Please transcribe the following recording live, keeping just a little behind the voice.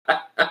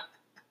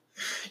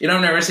You know,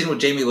 I've never seen what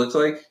Jamie looks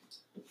like.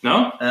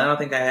 No? I don't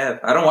think I have.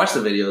 I don't watch the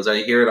videos.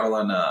 I hear it all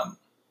on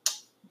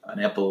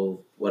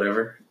Apple,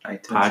 whatever.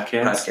 iTunes.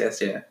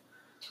 Podcast, yeah.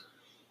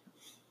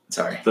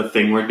 Sorry. The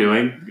thing we're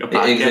doing? A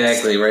podcast?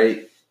 Exactly,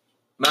 right?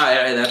 No,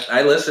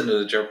 I listened to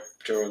the Joe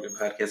Rogan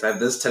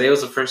podcast. Today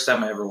was the first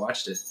time I ever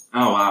watched it.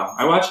 Oh, wow.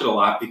 I watch it a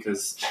lot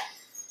because,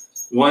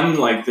 one,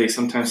 like, they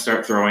sometimes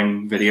start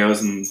throwing videos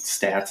and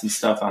stats and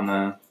stuff on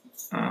the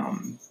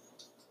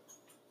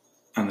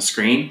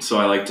screen, so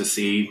I like to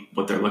see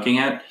what they're looking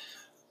at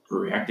or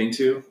reacting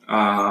to.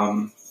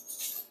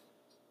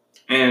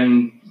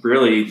 And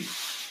really,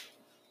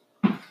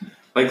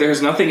 like,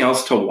 there's nothing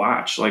else to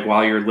watch, like,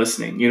 while you're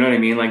listening. You know what I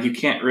mean? Like, you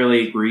can't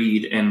really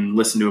read and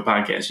listen to a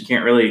podcast. You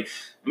can't really...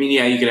 I mean,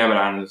 yeah, you could have it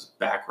on as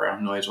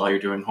background noise while you're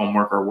doing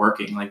homework or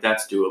working. Like,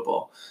 that's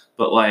doable.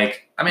 But,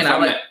 like, I mean,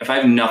 if I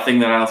have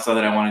nothing else that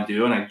I want to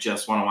do and I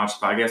just want to watch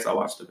the podcast, I'll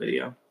watch the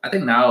video. I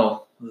think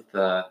now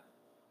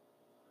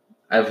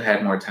I've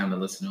had more time to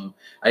listen to them.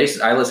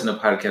 I listen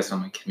to podcasts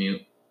on my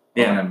commute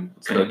when I'm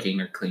cooking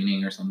or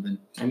cleaning or something.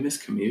 I miss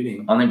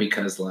commuting. Only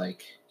because,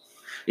 like,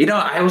 you know,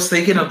 I was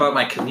thinking about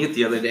my commute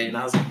the other day, and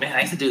I was like, man,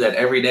 I used to do that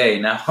every day.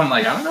 Now I'm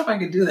like, I don't know if I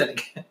could do that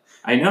again.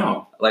 I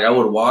know. Like, I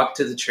would walk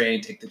to the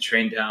train, take the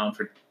train down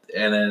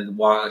and then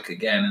walk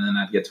again, and then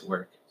I'd get to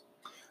work.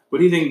 What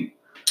do you think?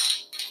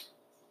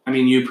 I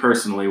mean, you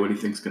personally, what do you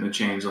think is going to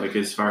change? Like,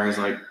 as far as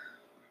like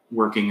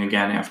working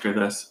again after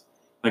this,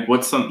 like,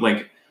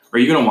 are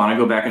you going to want to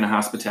go back into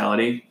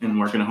hospitality and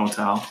work in a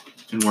hotel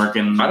and work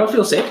in? I don't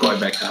feel safe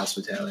going back to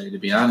hospitality, to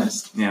be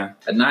honest. Yeah.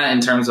 Not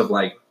in terms of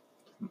like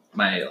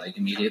my like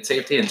immediate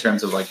safety, in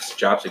terms of like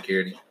job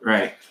security.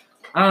 Right.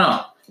 I don't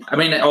know. I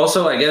mean,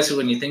 also, I guess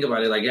when you think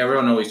about it, like,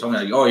 everyone always told me,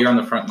 like, oh, you're on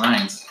the front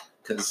lines,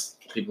 because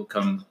people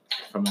come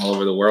from all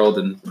over the world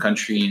and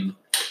country, and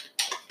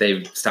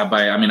they stop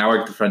by. I mean, I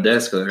work at the front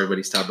desk, so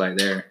everybody stopped by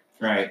there.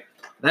 Right.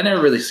 That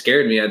never really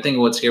scared me. I think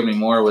what scared me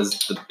more was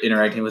the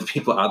interacting with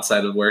people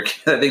outside of work.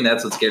 I think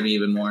that's what scared me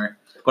even more.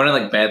 Going to,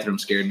 like,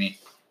 bathrooms scared me.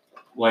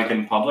 Like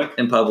in public?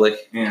 In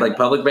public. Yeah. Like,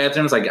 public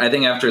bathrooms. Like, I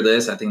think after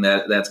this, I think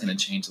that's going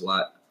to change a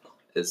lot.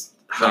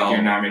 Like,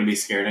 you're not going to be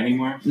scared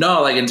anymore?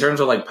 No, like, in terms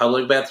of, like,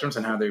 public bathrooms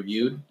and how they're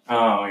viewed.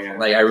 Oh, yeah.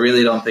 Like, I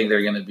really don't think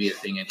they're going to be a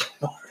thing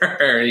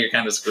anymore. You're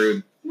kind of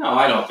screwed. No,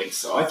 I don't think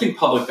so. I think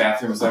public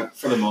bathrooms, like,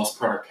 for the most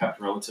part, are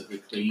kept relatively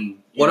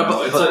clean.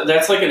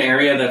 That's like an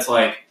area that's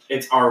like,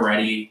 it's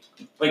already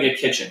like a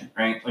kitchen,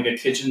 right? Like, a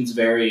kitchen's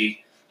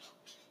very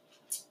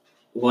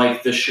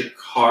like the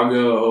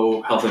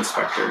Chicago health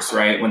inspectors,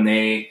 right? When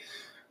they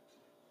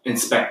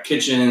inspect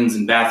kitchens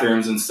and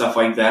bathrooms and stuff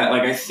like that.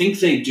 Like, I think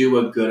they do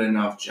a good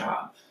enough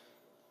job.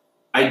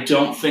 I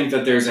don't think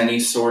that there's any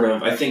sort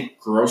of, I think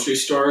grocery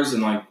stores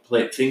and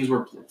like things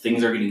where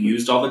things are getting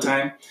used all the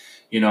time,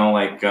 you know,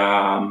 like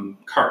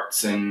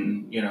carts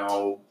and, you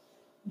know,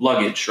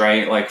 luggage,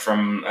 right? Like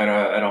from at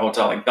a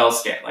hotel, like bell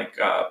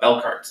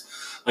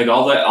carts, like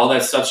all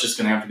that stuff's just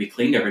going to have to be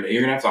cleaned every day.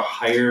 You're going to have to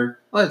hire.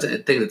 Well, I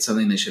think that's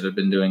something they should have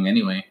been doing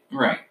anyway.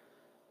 Right.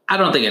 I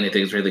don't think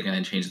anything's really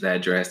going to change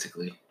that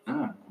drastically.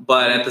 Oh.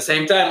 But at the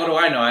same time, what do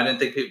I know? I didn't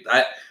think people.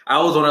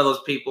 I was one of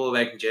those people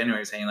back in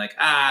January saying like,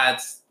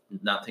 it's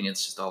nothing.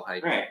 It's just all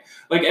hype. Right.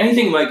 Like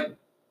anything. Like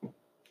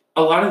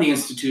a lot of the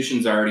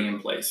institutions are already in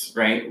place.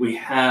 Right. We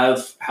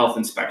have health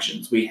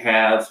inspections. We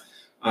have,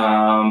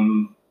 Ecolab.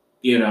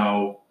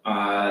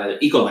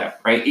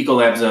 Right.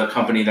 Ecolab's a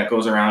company that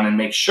goes around and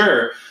makes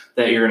sure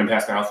that you're going to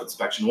pass their health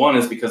inspection. One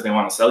is because they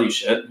want to sell you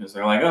shit because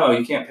they're like, oh,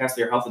 you can't pass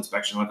your health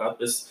inspection without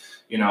this,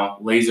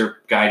 laser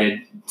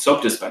guided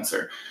soap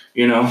dispenser.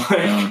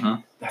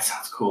 That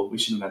sounds cool. We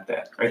should invent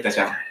that. Write that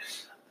down.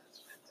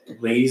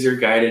 Laser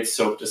guided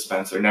soap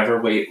dispenser.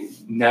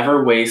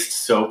 Never waste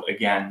soap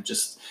again.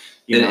 Just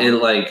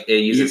it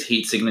uses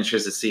heat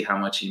signatures to see how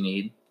much you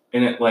need,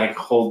 and it like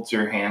holds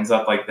your hands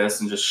up like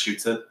this and just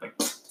shoots it. Like,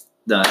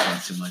 no, that's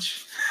not too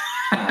much.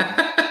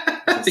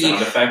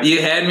 Sound effect.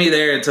 You had me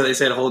there until they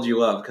said hold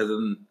you up, because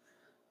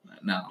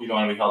no. You don't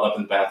want to be held up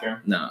in the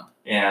bathroom? No.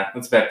 Yeah,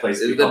 that's a bad place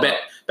to be held up.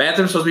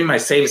 Bathroom's supposed to be my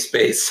safe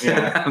space.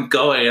 Yeah. I'm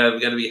going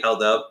to be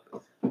held up.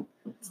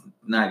 It's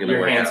not going to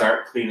work out. Your hands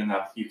aren't clean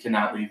enough. You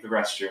cannot leave the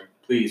restroom.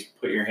 Please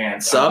put your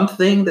hands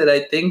Something that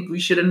I think we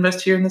should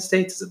invest here in the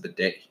States is a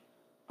bidet.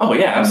 Oh,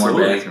 yeah,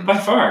 absolutely. By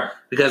far.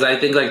 Because I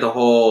think like the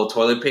whole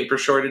toilet paper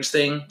shortage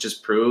thing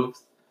just proved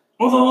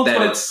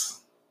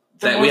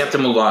that we have to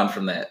move on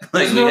from that.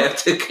 Like, we have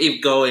to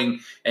keep going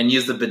and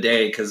use the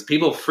bidet because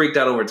people freaked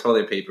out over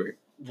toilet paper.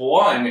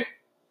 One,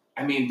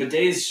 I mean,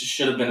 bidets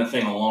should have been a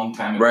thing a long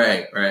time ago.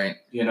 Right.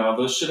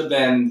 Those should have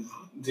been,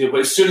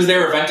 as soon as they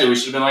were invented, we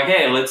should have been like,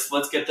 hey,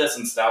 let's get this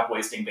and stop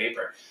wasting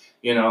paper.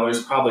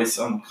 There's probably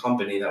some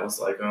company that was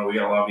like, oh, we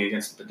got to lobby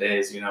against the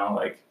bidets,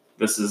 like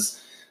this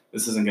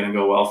isn't going to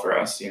go well for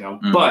us,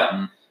 Mm-hmm.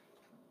 But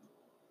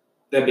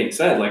that being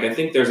said, like, I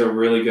think there's a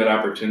really good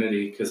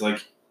opportunity because,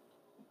 like,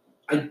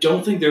 I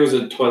don't think there was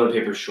a toilet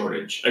paper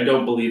shortage. I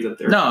don't believe that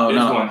there is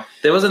one.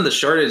 There wasn't the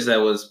shortage that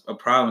was a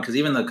problem because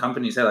even the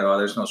company said like, "Oh,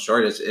 there's no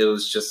shortage." It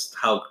was just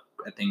how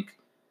I think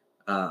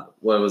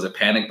what was it,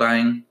 panic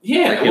buying?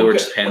 Yeah. Like people were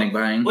just panic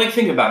buying. Like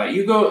think about it.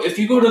 If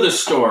you go to the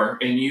store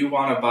and you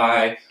want to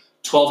buy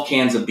 12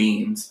 cans of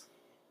beans,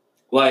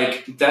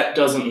 like that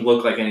doesn't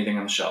look like anything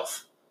on the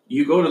shelf.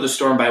 You go to the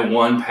store and buy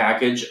one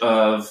package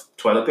of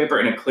toilet paper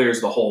and it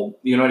clears the whole,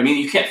 you know what I mean?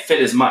 You can't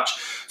fit as much.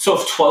 So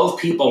if 12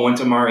 people went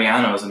to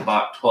Mariano's and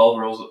bought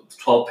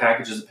 12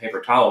 packages of paper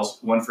towels,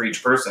 one for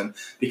each person,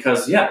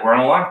 because we're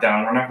on a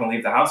lockdown, we're not going to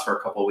leave the house for a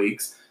couple of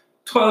weeks.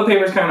 Toilet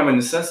paper is kind of a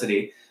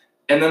necessity.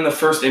 And then the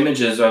first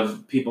images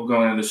of people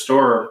going to the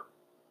store,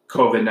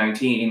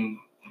 COVID-19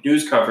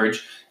 news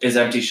coverage, is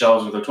empty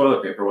shelves where the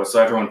toilet paper was.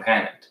 So everyone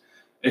panicked.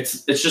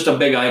 It's just a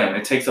big item.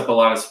 It takes up a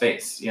lot of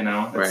space,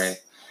 Right.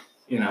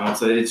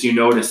 It's you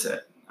notice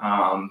it.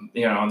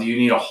 You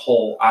need a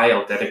whole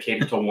aisle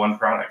dedicated to one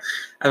product.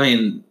 I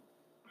mean,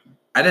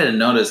 I didn't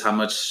notice how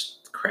much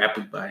crap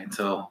we buy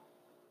until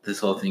this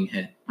whole thing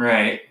hit.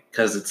 Right.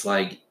 Because it's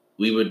like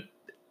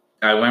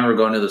I remember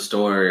going to the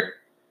store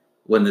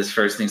when this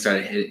first thing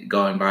started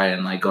going by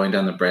and like going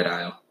down the bread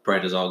aisle.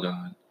 Bread is all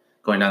gone.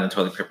 Going down the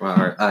toilet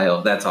paper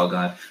aisle, that's all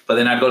gone. But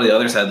then I'd go to the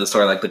other side of the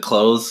store, like the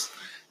clothes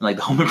and like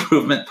the home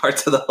improvement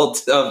parts of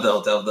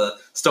the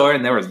store,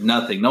 and there was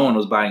nothing. No one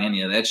was buying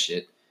any of that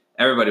shit.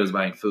 Everybody was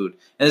buying food,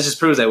 and it just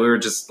proves that we were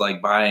just like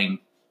buying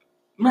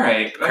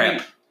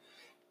crap.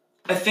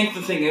 I think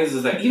the thing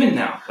is that even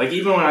now, like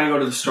even when I go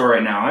to the store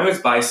right now, I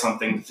always buy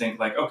something to think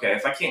like, okay,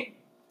 if I can't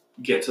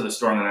get to the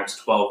store in the next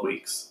 12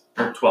 days.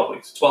 12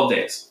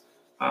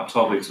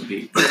 weeks would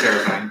be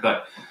terrifying.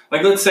 But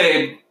like, let's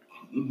say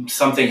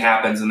something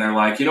happens and they're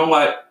like, you know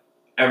what?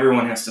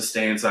 Everyone has to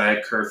stay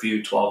inside,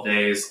 curfew, 12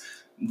 days.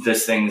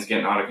 This thing is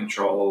getting out of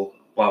control,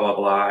 blah, blah,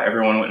 blah.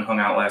 Everyone went and hung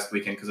out last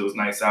weekend because it was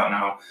nice out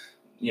now.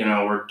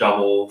 We're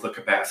double the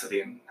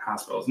capacity in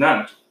hospitals.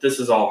 This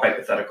is all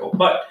hypothetical.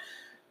 But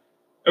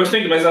I was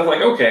thinking to myself,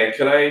 like, okay,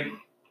 could I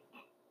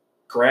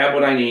grab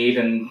what I need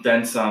and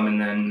then some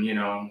and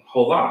then,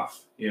 hold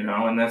off,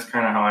 and that's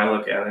kind of how I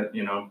look at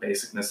it,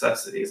 basic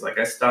necessities. Like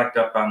I stocked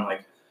up on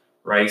like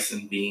rice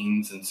and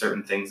beans and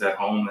certain things at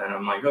home, and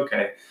I'm like,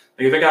 okay,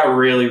 like if it got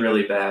really,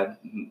 really bad,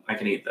 I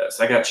can eat this.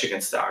 I got chicken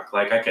stock.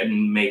 Like I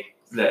can make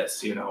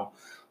this,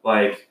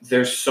 like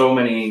there's so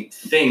many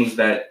things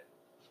that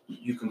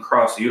you can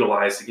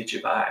cross-utilize to get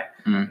you by.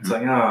 Mm-hmm. It's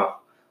like,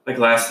 like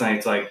last night,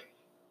 it's like,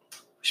 we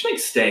should make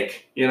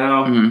steak,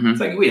 Mm-hmm.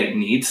 It's like we didn't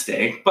need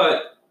steak,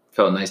 but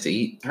felt nice to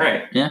eat.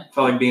 Right. Yeah.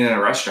 Felt like being in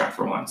a restaurant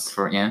for once.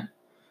 I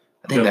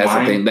think that's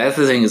the thing. That's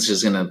the thing is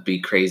just gonna be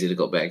crazy to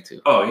go back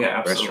to. Oh yeah,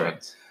 absolutely.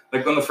 Restaurants.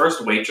 Like when the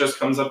first waitress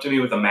comes up to me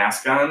with a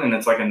mask on and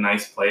it's like a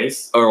nice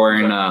place. Or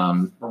wearing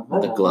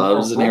the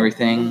gloves and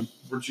everything.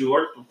 Would you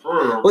like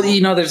to?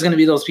 Well, there's gonna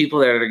be those people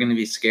that are gonna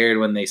be scared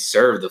when they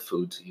serve the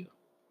food to you.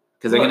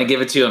 Because they're gonna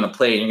give it to you on a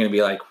plate and you're gonna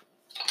be like,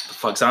 what the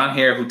fuck's on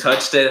here? Who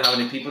touched it? How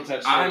many people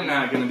touched it? I'm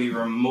not gonna be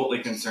remotely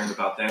concerned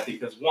about that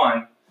because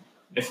one,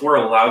 if we're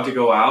allowed to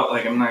go out,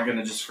 like I'm not going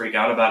to just freak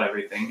out about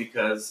everything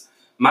because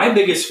my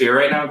biggest fear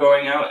right now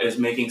going out is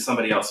making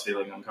somebody else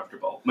feeling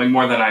uncomfortable. Like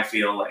more than I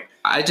feel like.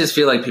 I just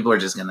feel like people are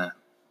just they're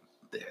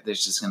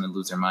just going to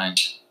lose their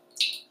mind.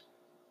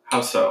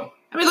 How so?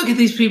 I mean, look at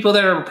these people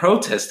that are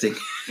protesting.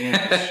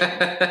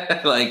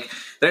 Yeah, like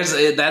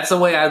that's the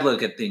way I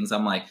look at things.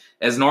 I'm like,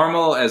 as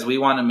normal as we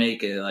want to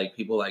make it, like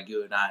people like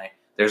you and I,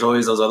 there's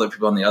always those other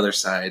people on the other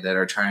side that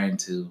are trying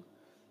to,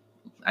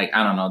 I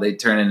don't know, they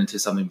turn it into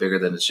something bigger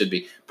than it should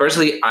be.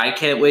 Personally, I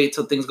can't wait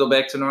till things go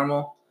back to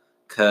normal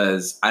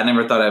because I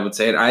never thought I would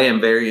say it. I am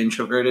very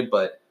introverted,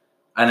 but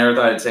I never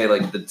thought I'd say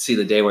see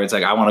the day where it's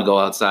like, I want to go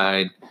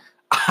outside.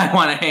 I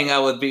want to hang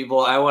out with people.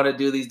 I want to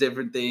do these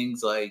different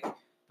things. Like,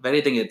 if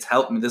anything, it's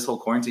helped me. This whole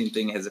quarantine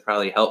thing has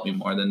probably helped me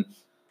more than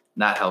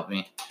not helped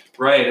me.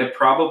 Right. It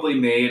probably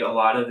made a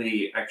lot of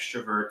the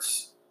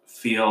extroverts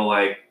feel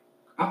like,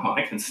 oh,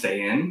 I can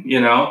stay in,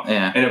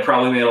 Yeah. And it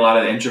probably made a lot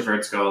of the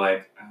introverts go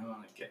like,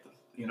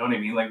 you know what I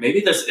mean? Like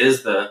maybe this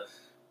is the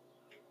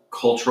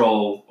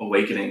cultural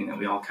awakening that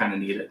we all kind of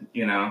needed,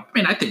 I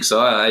mean, I think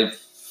so. I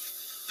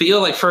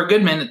feel like for a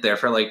good minute there,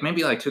 for like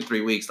maybe like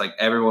 2-3 weeks, like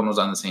everyone was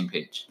on the same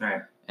page.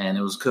 Right. And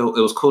it was cool.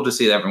 It was cool to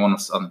see that everyone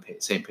was on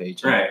the same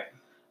page. Right.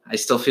 I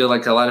still feel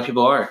like a lot of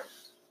people are.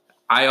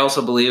 I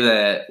also believe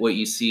that what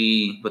you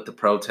see with the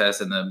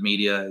protests and the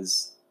media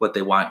is what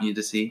they want you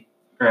to see.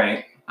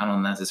 Right. I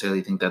don't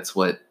necessarily think that's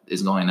what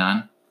is going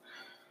on.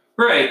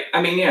 Right.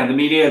 I mean, yeah, the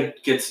media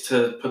gets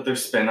to put their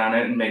spin on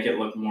it and make it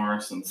look more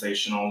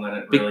sensational than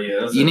it really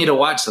is. You need to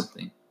watch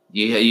something.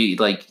 You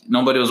like,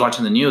 nobody was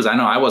watching the news. I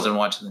know I wasn't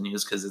watching the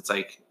news because it's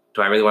like,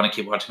 do I really want to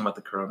keep watching about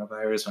the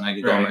coronavirus when I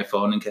could go on my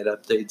phone and get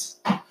updates?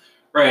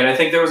 Right. I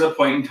think there was a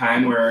point in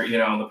time where,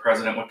 the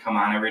president would come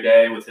on every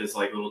day with his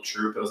like little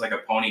troupe. It was like a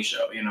pony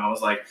show, It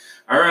was like,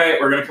 all right,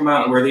 we're going to come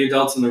out and we're the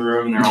adults in the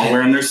room and they're all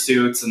wearing their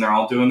suits and they're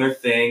all doing their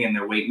thing and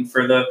they're waiting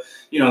for the,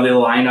 they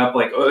line up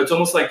like, it's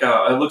almost like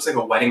it looks like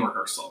a wedding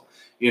rehearsal,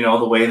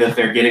 the way that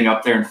they're getting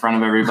up there in front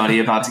of everybody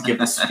about to give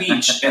the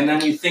speech. And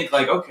then you think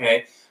like,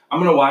 okay, I'm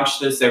going to watch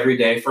this every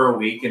day for a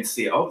week and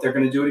see, oh, they're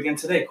going to do it again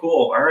today.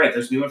 Cool. All right.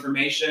 There's new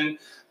information.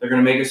 They're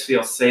going to make us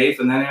feel safe.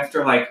 And then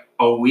after like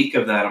a week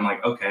of that, I'm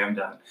like, okay, I'm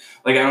done.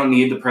 Like, I don't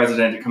need the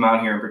president to come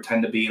out here and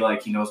pretend to be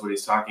like he knows what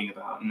he's talking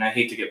about. And I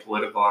hate to get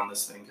political on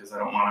this thing because I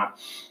don't want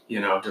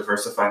to,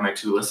 diversify my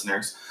 2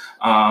 listeners.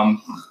 But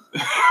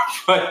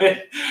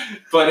it's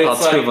all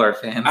 2 like, of our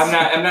fans.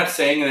 I'm not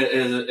saying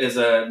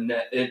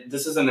that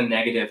this isn't a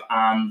negative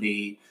on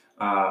the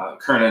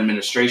current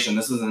administration.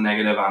 This is a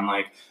negative on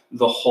like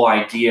the whole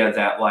idea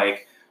that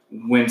like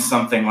when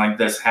something like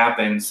this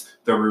happens,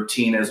 the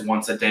routine is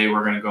once a day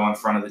we're going to go in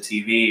front of the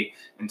TV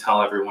and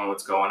tell everyone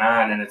what's going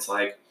on. And it's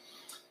like,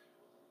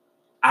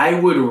 I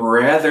would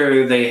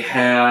rather they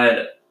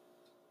had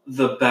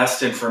the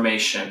best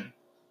information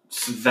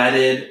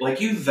vetted.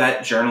 Like, you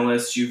vet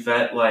journalists, you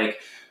vet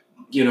like,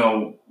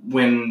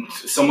 when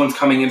someone's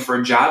coming in for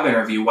a job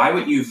interview, why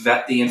would you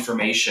vet the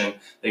information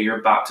that you're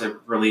about to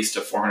release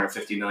to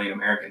 450 million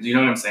Americans? You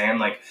know what I'm saying?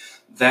 Like,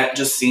 that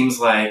just seems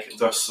like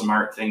the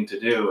smart thing to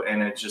do.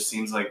 And it just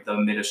seems like the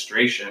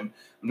administration,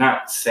 I'm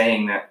not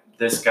saying that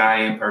this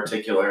guy in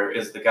particular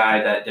is the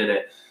guy that did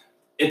it.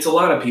 It's a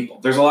lot of people.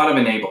 There's a lot of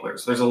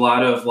enablers. There's a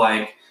lot of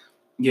like,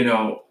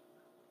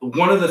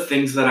 one of the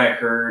things that I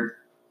heard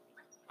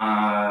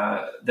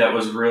that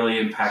was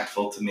really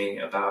impactful to me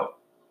about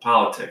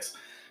politics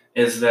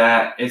is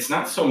that it's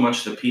not so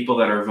much the people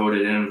that are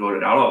voted in and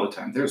voted out all the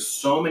time. There's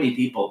so many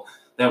people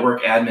that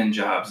work admin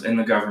jobs in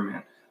the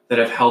government that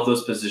have held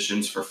those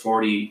positions for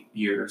 40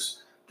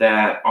 years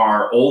that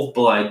are old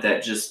blood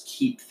that just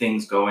keep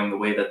things going the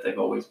way that they've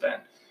always been.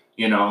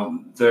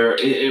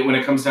 When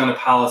it comes down to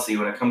policy,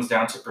 when it comes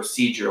down to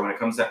procedure, when it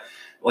comes down,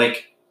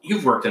 like,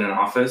 you've worked in an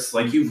office,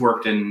 like you've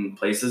worked in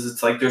places.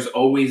 It's like there's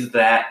always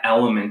that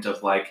element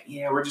of like,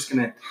 yeah, we're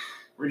gonna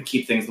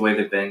keep things the way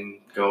they've been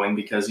going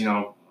because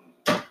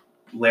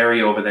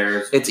Larry over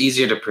there. It's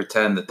easier to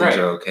pretend that things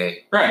are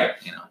okay, right?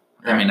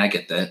 I mean, I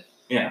get that.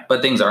 Yeah,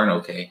 but things aren't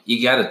okay.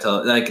 You got to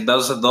tell. Like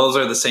those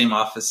are the same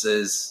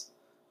offices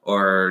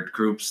or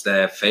groups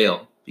that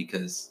fail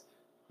because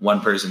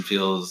one person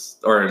feels,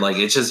 or like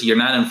it's just you're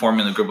not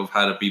informing the group of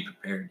how to be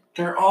prepared.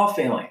 They're all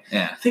failing.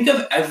 Yeah. Think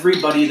of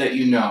everybody that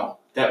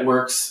that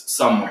works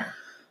somewhere.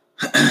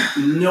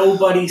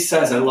 Nobody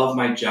says, "I love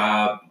my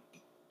job.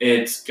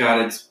 It's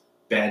got its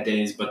bad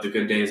days, but the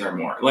good days are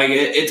more." Like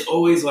it's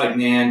always like,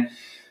 man,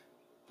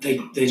 they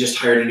just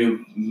hired a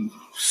new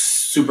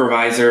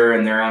supervisor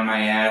and they're on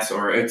my ass,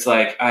 or it's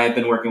like I've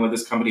been working with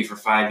this company for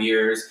 5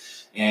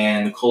 years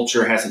and the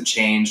culture hasn't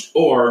changed,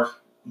 or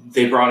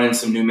they brought in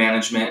some new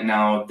management and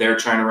now they're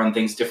trying to run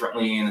things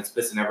differently and it's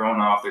pissing everyone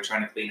off. They're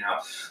trying to clean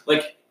out.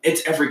 Like,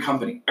 it's every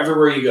company,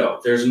 everywhere you go.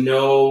 There's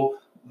no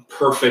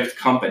perfect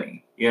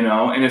company,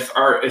 and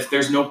if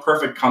there's no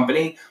perfect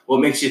company, what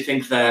makes you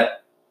think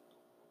that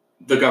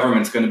the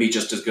government's going to be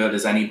just as good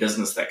as any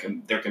business there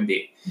can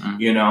be?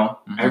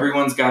 Mm-hmm.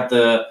 Everyone's got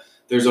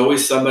there's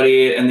always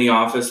somebody in the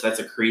office that's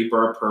a creep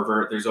or a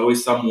pervert. There's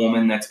always some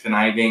woman that's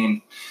conniving,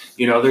 and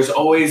there's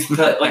always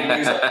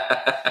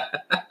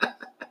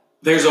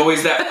there's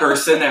always that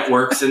person that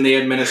works in the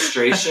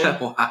administration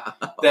wow.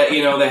 that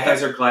that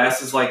has her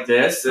glasses like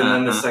this, and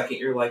then the second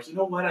you're like, you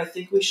know what, I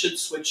think we should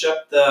switch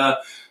up the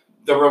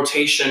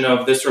rotation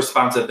of this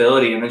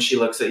responsibility, and then she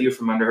looks at you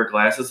from under her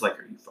glasses like,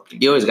 are you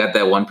fucking? You always got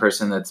that one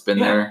person that's been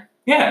there.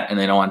 Yeah. And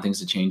they don't want things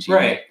to change either.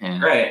 Right.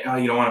 Yeah. Right. Oh,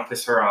 you don't want to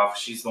piss her off.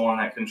 She's the one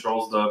that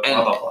controls the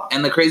blah, blah, blah.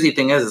 And the crazy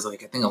thing is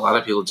like, I think a lot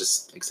of people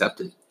just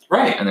accept it.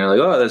 Right. And they're like,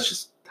 oh, that's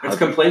just... It's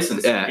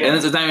complacency. Yeah. And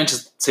it's not even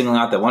just singling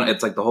out that one.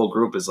 It's like the whole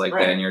group is like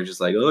that. And you're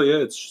just like, oh, yeah,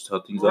 it's just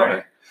how things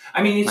are.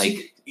 I mean,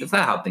 it's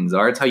not how things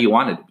are. It's how you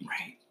want it to be.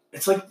 Right.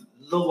 It's like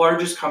the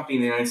largest company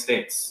in the United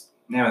States,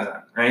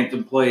 Amazon, right? It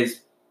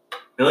employs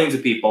millions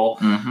of people.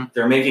 Mm-hmm.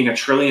 They're making $1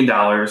 trillion.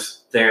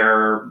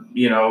 They're,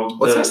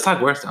 what's that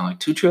stock worth now? Like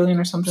 $2 trillion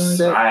or something like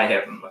that? I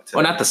haven't looked at it.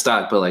 Well, not the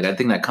stock, but like I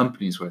think that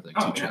company's worth like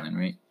 $2 trillion,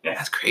 right? Yeah.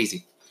 That's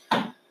crazy.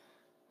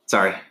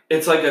 Sorry.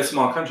 It's like a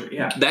small country,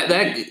 yeah.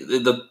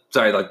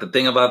 The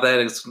thing about that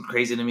is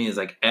crazy to me is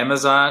like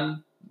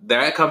Amazon,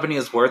 that company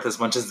is worth as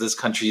much as this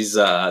country's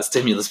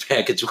stimulus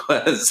package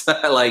was.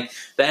 Like,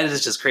 that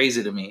is just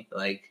crazy to me.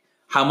 Like,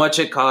 how much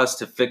it costs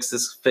to fix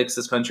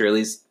this country, or at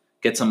least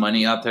get some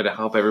money out there to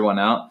help everyone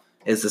out,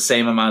 is the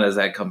same amount as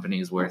that company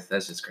is worth.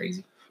 That's just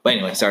crazy. But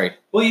anyway, sorry.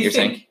 Well, you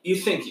think,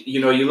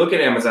 you look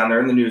at Amazon, they're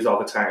in the news all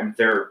the time.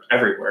 They're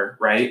everywhere,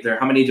 right?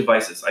 How many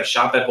devices? I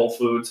shop at Whole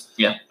Foods.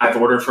 Yeah. I've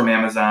ordered from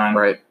Amazon.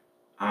 Right.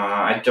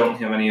 I don't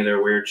have any of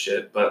their weird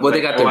shit, but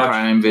they got their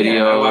Prime videos.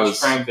 Yeah, I watch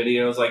Prime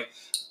videos. Like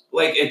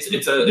it's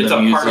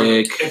a music, part of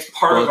it's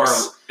part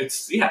books.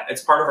 of our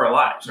it's part of our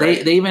lives.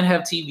 Right? They even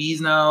have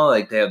TVs now.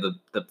 Like they have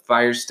the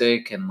Fire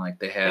Stick, and like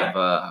they have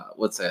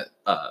what's that?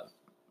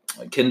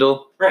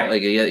 Kindle, right?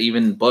 Like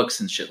even books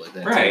and shit like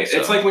that. Right. Too, so.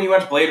 It's like when you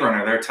watch Blade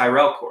Runner, they're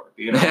Tyrell Corp.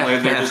 They're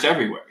just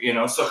everywhere.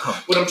 So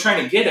what I'm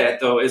trying to get at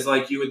though is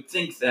like you would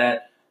think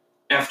that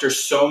after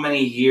so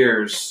many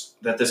years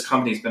that this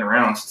company's been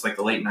around since like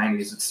the late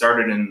 90s, it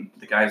started in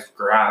the guy's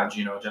garage,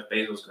 Jeff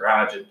Bezos'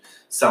 garage, and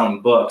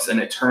selling books, and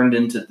it turned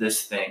into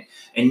this thing.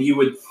 And you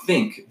would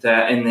think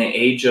that in the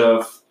age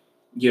of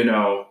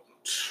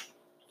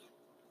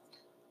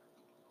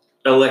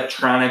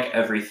electronic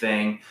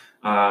everything,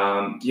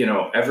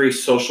 every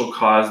social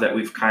cause that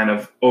we've kind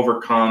of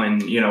overcome,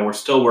 and we're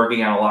still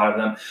working on a lot of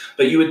them.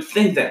 But you would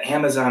think that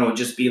Amazon would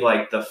just be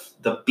like the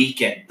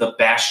beacon, the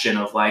bastion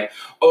of like,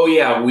 oh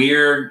yeah,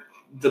 we're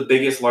the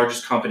biggest,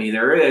 largest company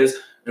there is,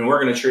 and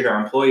we're going to treat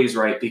our employees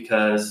right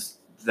because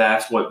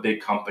that's what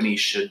big companies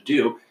should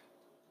do.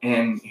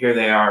 And here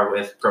they are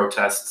with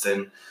protests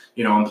and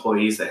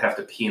employees that have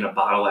to pee in a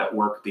bottle at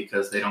work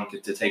because they don't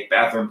get to take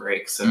bathroom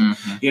breaks. And,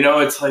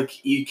 it's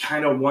like, you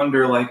kind of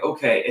wonder, like,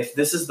 okay, if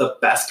this is the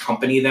best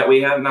company that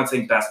we have, I'm not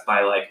saying best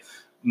by like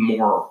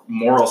more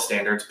moral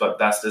standards, but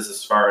best is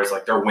as far as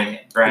like they're winning,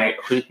 right?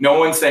 No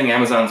one's saying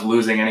Amazon's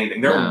losing anything.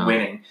 They're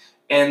winning.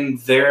 And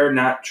they're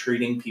not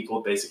treating people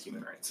with basic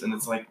human rights. And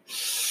it's like...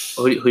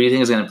 Who do you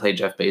think is going to play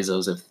Jeff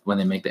Bezos when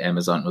they make the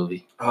Amazon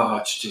movie? Oh,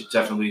 it's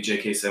definitely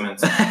J.K. Simmons.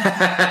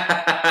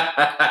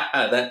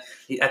 I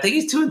think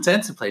he's too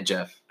intense to play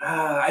Jeff.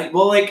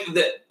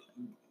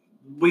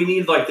 We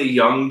need like the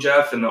young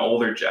Jeff and the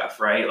older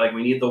Jeff, right? Like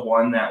we need the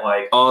one that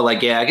like... Oh,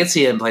 like, yeah, I could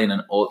see him playing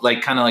an old...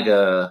 Like kind of like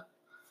a...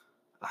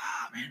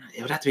 Oh, man,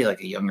 it would have to be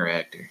like a younger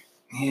actor.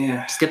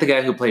 Yeah. Just get the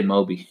guy who played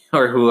Moby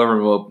or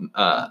whoever...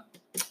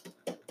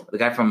 the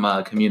guy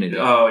from Community.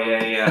 Oh,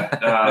 yeah.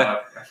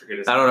 I forget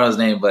his name. I don't know his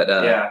name, but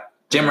yeah.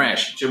 Jim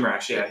Rash. Jim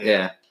Rash,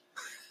 yeah.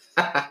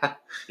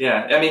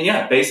 Yeah, I mean,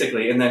 yeah,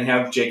 basically. And then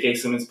have J.K.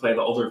 Simmons play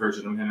the older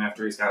version of him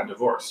after he's gotten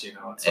divorced,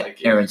 It's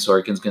like... Aaron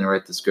Sorkin's going to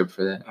write the script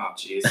for that. Oh,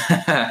 jeez.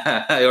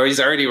 Or he's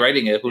already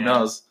writing it. Who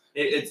knows?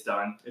 It's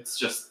done. It's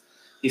just...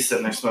 He's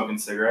sitting there smoking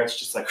cigarettes,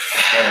 just like,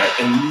 all right.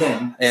 And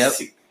then... Yep.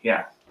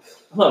 Yeah.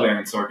 I love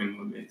Aaron Sorkin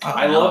movies.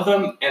 I love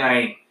them,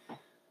 and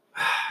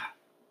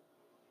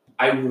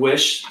I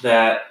wish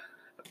that...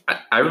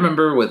 I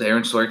remember with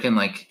Aaron Sorkin,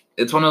 like,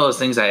 it's one of those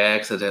things I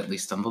accidentally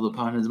stumbled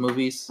upon his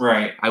movies.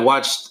 Right. I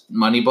watched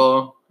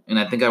Moneyball, and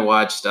I think I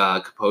watched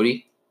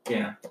Capote.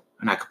 Yeah.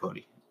 Not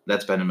Capote.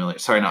 That's Ben Miller.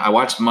 Sorry, no. I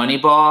watched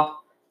Moneyball.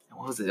 And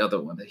what was the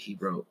other one that he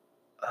wrote?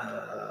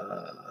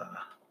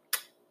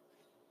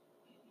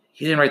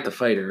 He didn't write The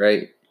Fighter,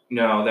 right?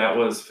 No, that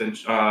was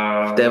Finch.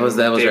 That was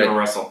David right.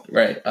 Russell.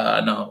 Right.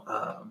 No.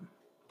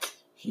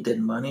 He did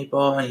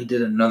Moneyball, and he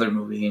did another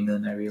movie, and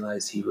then I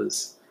realized he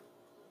was...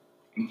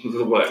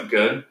 What,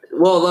 good?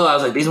 Well, no, I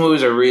was like, these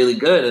movies are really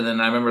good, and then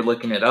I remember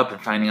looking it up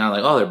and finding out,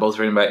 like, oh, they're both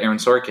written by Aaron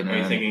Sorkin. Are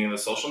you thinking of The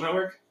Social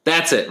Network?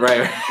 That's it,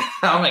 right.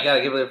 Oh my God,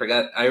 I can't believe I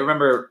forgot. I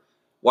remember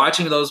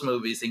watching those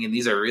movies, thinking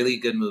these are really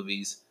good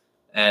movies,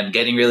 and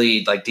getting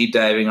really, like, deep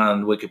diving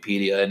on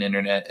Wikipedia and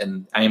internet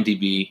and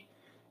IMDb,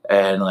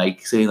 and,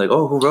 like, seeing, like,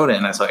 oh, who wrote it?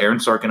 And I saw Aaron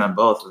Sorkin on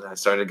both, and I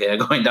started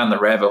going down the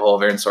rabbit hole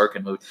of Aaron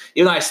Sorkin movies.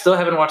 Even though I still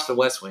haven't watched The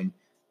West Wing.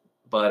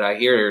 But I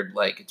hear,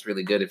 like, it's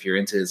really good if you're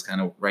into his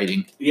kind of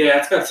writing. Yeah,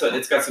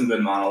 it's got some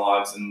good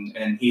monologues,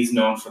 and he's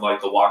known for,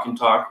 like, the walk and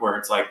talk, where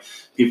it's, like,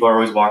 people are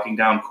always walking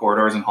down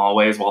corridors and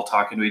hallways while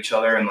talking to each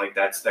other, and, like,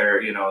 that's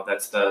their,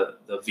 that's the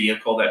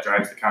vehicle that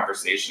drives the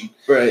conversation.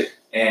 Right.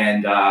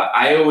 And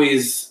I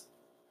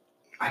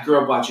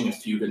grew up watching A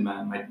Few Good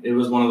Men. It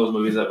was one of those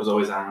movies that was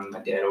always on.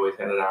 My dad always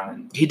had it on.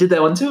 And he did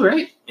that one too,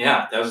 right?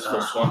 Yeah, that was his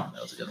first one.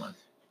 That was a good one.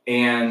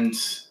 And...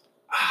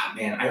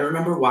 man, I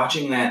remember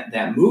watching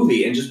that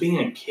movie and just being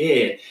a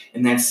kid,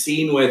 and that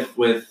scene with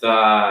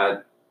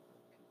Jack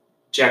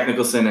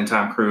Nicholson and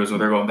Tom Cruise where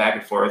they're going back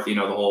and forth, the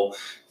whole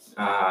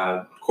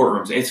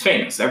courtrooms. It's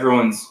famous.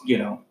 Everyone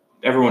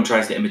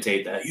tries to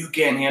imitate that. You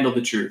can't handle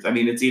the truth. I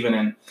mean, it's even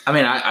in... I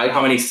mean,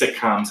 how many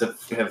sitcoms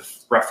have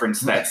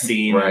referenced that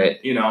scene? Right.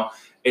 And,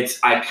 it's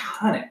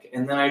iconic.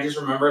 And then I just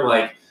remember,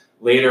 like,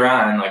 later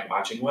on, like,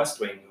 watching West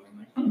Wing,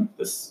 going like,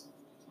 this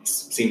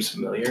seems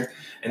familiar.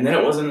 And then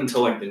it wasn't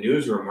until like the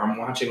Newsroom where I'm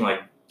watching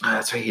like...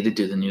 that's right, he did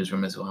do the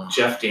Newsroom as well.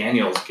 Jeff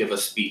Daniels give a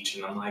speech,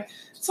 and I'm like,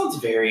 it sounds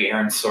very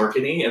Aaron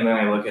Sorkin-y. And then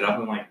I look it up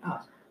and I'm like,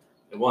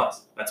 it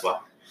was. That's why.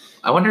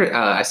 I wonder,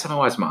 I still haven't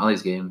watched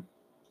Molly's Game.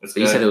 But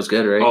you said it was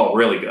good, right? Oh,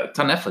 really good. It's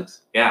on Netflix.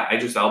 Yeah,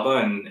 Idris Elba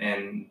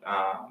and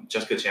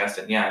Jessica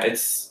Chastain. Yeah,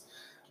 it's...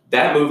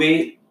 That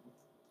movie,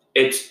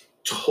 it's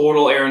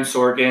total Aaron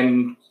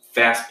Sorkin,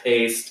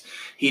 fast-paced.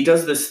 He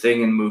does this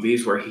thing in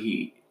movies where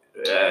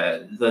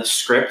the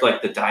script,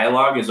 like the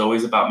dialogue, is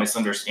always about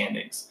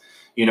misunderstandings.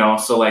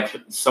 So like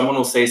someone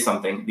will say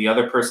something, the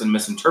other person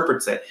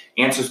misinterprets it,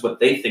 answers what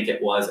they think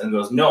it was, and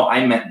goes, no,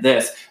 I meant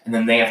this, and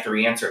then they have to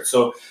re-answer it.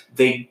 So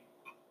they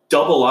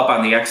double up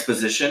on the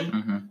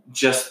exposition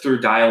just through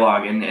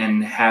dialogue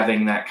and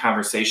having that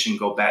conversation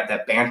go back,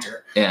 that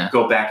banter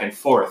go back and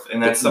forth.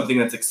 And that's something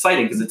that's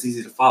exciting because it's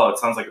easy to follow. It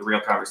sounds like a real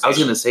conversation. I was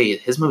going to say,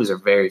 his movies are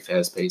very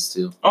fast-paced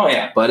too. Oh,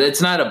 yeah. But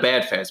it's not a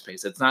bad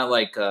fast-paced. It's not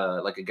like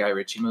a Guy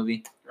Ritchie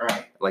movie.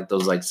 Right. Like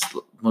those like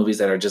movies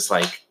that are just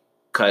like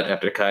cut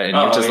after cut. And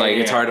you're just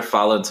it's hard to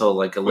follow until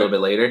like a little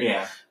bit later.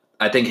 Yeah.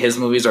 I think his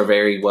movies are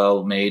very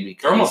well made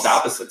because... They're almost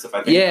opposites, if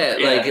I think.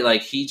 Yeah,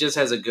 like he just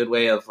has a good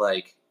way of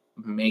like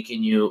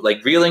making you,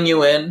 like reeling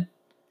you in,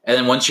 and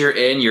then once you're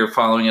in, you're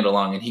following it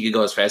along, and he could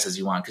go as fast as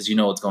you want because you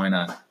know what's going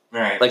on.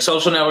 Right. Like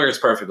Social Network is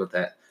perfect with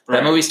that. Right.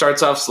 That movie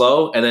starts off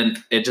slow, and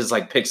then it just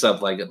like picks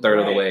up like a third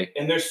of the way.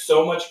 And there's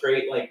so much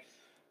great, like,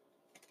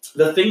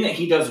 the thing that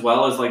he does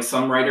well is like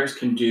some writers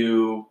can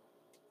do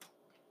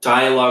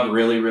dialogue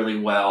really, really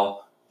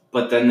well,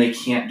 but then they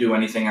can't do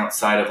anything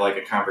outside of like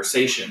a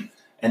conversation.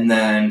 And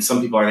then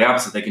some people are the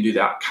opposite. They can do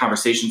that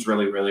conversations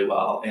really, really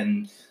well.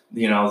 And,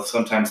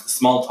 sometimes the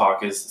small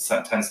talk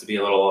tends to be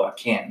a little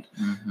canned,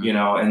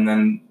 and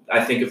then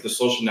I think of The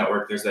Social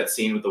Network, there's that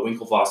scene with the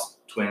Winklevoss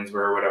twins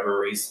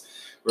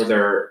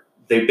where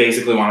they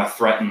basically want to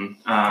threaten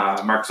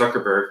Mark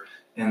Zuckerberg.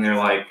 And they're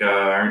like,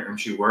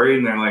 aren't you worried?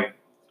 And they're like,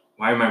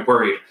 why am I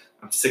worried?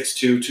 I'm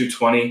 6'2",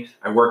 220.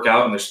 I work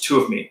out, and there's two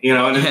of me,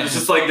 and it's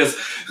just like this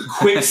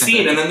quick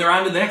scene, and then they're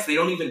on to the next. They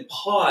don't even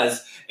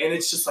pause, and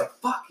it's just like,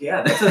 fuck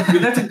yeah,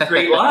 that's a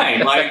great line,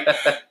 like,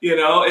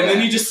 and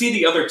then you just see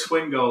the other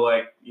twin go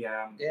like,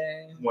 yeah,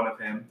 I'm one of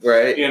him,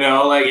 right?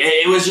 Like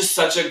it was just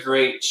such a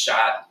great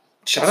shot.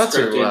 Shout out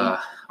to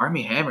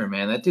Armie Hammer,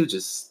 man. That dude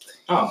just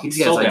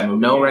he has like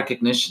no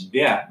recognition.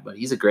 Yeah, but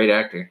he's a great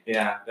actor.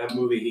 Yeah, that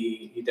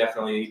movie he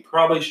definitely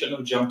probably shouldn't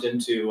have jumped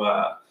into.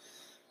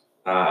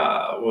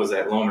 What was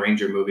that Lone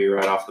Ranger movie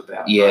right off the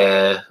bat?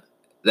 Yeah,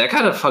 that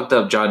kind of fucked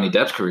up Johnny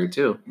Depp's career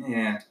too.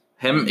 Yeah,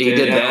 he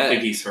did that. I don't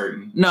think he's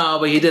hurting. No,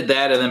 but he did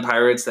that, and then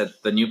Pirates,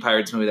 the new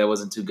Pirates movie that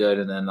wasn't too good,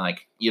 and then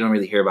like you don't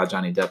really hear about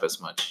Johnny Depp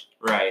as much,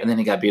 right? And then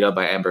he got beat up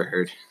by Amber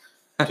Heard.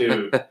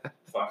 Dude,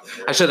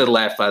 I should have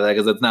laughed by that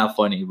because it's not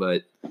funny,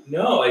 but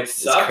no, it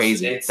sucks. It's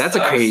crazy. That's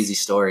a crazy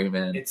story,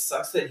 man. It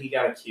sucks that he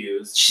got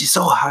accused. She's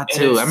so hot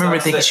too. I remember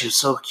thinking she was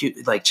so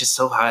cute, like just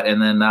so hot,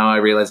 and then now I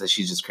realize that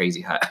she's just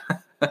crazy hot.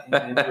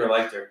 I never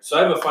liked her. So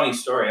I have a funny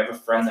story. I have a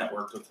friend that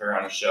worked with her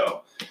on a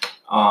show.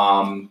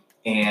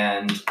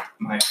 And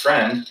my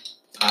friend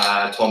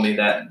told me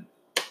that,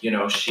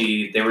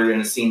 they were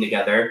in a scene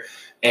together,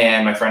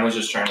 and my friend was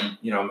just trying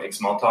to, make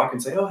small talk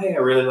and say, oh, hey, I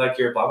really like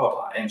your blah, blah,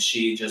 blah. And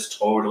she just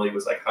totally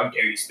was like, how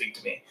dare you speak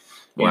to me?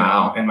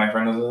 Wow. And my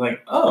friend was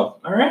like, oh,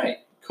 all right,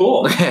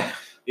 cool.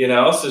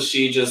 So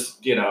she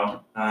just,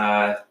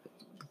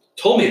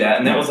 told me that.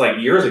 And that was like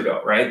years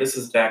ago, right? This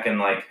is back in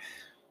like,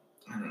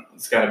 I don't know,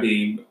 it's got to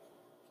be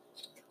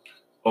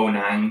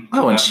 2009.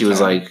 Oh, when she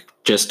was like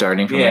just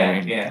starting from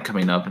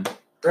coming up.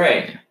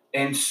 Right. Yeah.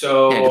 And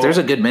so... Yeah, there's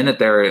a good minute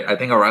there, I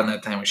think around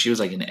that time, where she was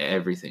like in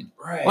everything.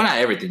 Right. Well, not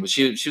everything, but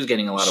she was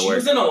getting a lot of work.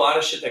 She was in a lot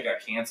of shit that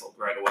got canceled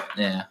right away.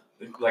 Yeah.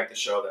 Like the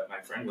show that my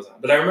friend was on.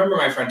 But I remember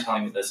my friend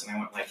telling me this, and I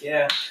went like,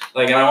 yeah.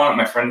 Like, and I wanted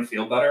my friend to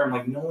feel better. I'm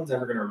like, no one's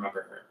ever going to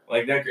remember her.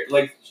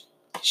 Like,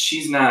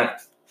 she's not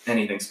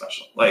anything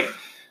special. Like...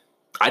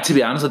 To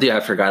be honest with you,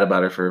 I forgot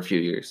about her for a few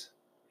years.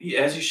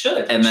 As you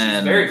should. And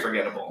then she's very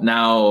forgettable.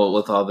 Now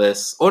with all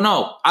this,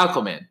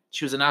 Aquaman.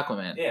 She was in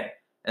Aquaman. Yeah.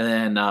 And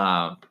then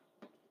I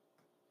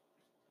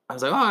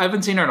was like, I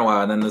haven't seen her in a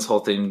while. And then this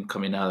whole thing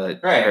coming out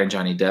that her and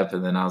Johnny Depp,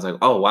 and then I was like,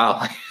 oh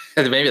wow,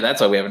 maybe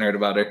that's why we haven't heard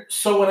about her.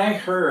 So when I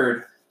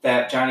heard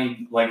that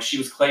she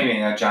was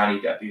claiming that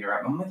Johnny Depp beat her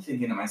up, I'm like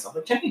thinking to myself,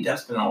 like Johnny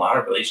Depp's been in a lot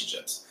of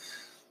relationships.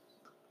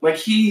 Like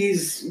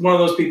he's one of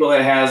those people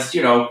that has,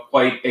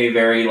 quite a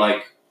very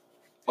like.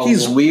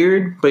 He's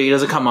weird, but he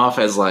doesn't come off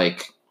as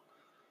like.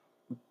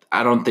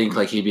 I don't think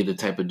like he'd be the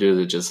type of dude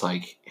that just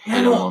like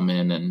hit a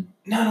woman and.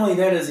 Not only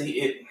that is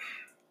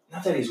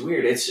not that he's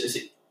weird. It's just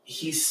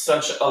he's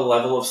such a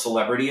level of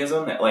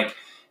celebrityism that like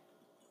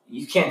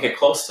you can't get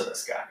close to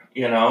this guy.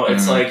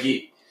 It's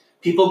like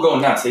people go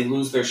nuts. They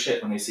lose their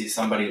shit when they see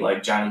somebody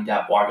like Johnny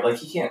Depp walk. Like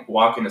he can't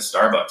walk into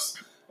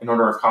Starbucks and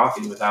order a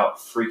coffee without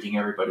freaking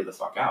everybody the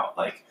fuck out.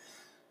 Like.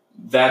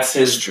 That's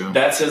his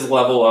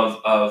level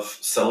of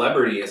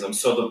celebrityism.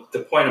 So the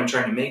point I'm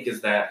trying to make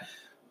is that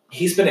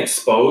he's been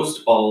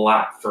exposed a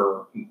lot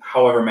for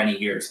however many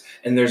years,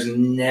 and there's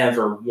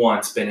never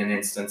once been an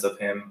instance of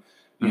him,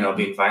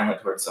 being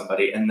violent towards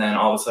somebody. And then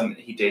all of a sudden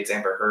he dates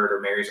Amber Heard or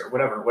marries her,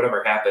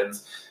 whatever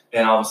happens,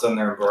 and all of a sudden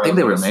they're embroiled. I think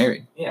they were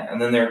married. Yeah,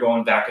 and then they're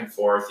going back and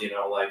forth,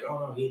 like,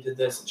 oh no, he did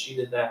this and she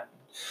did that.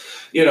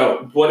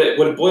 What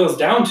it boils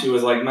down to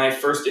is like my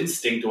first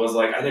instinct was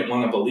like I didn't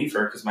want to believe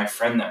her because my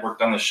friend that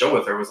worked on the show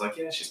with her was like,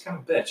 yeah, she's kind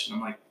of a bitch, and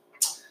I'm like,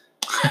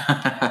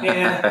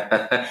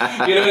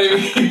 yeah, you know what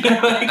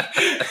I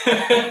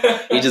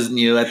mean? You just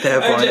knew at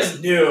that point.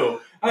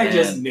 I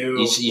just knew.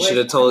 You should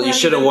have told. You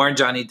should have warned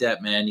Johnny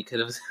Depp, man. You could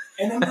have.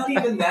 And I'm not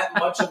even that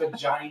much of a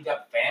Johnny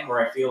Depp fan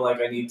where I feel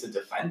like I need to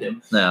defend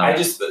him. No, it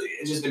just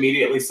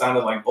immediately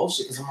sounded like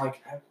bullshit because I'm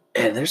like.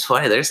 And there's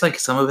like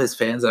some of his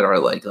fans that are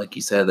like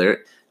you said,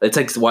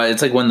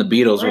 it's like when the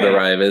Beatles would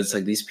arrive. It's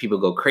like these people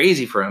go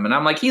crazy for him, and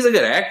I'm like, he's a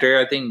good actor.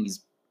 I think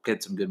he's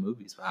got some good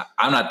movies, but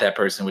I'm not that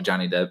person with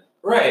Johnny Depp.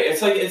 Right.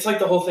 It's like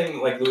the whole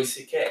thing like Louis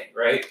C.K.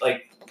 Right.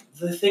 Like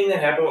the thing that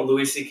happened with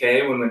Louis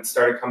C.K. when it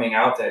started coming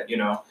out that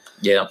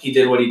he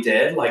did what he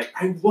did. Like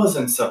I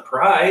wasn't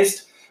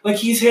surprised. Like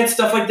he's had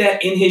stuff like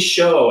that in his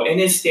show, in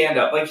his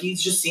stand-up. Like he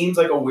just seems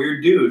like a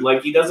weird dude.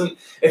 Like he doesn't.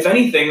 If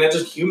anything, that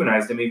just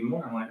humanized him even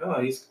more. I'm like,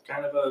 oh, he's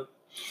kind of a.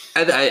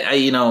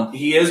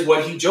 He is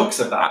what he jokes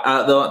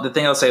about. The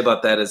thing I'll say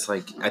about that is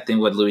like I think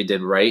what Louis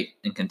did right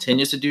and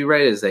continues to do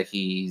right is that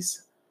he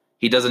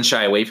doesn't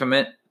shy away from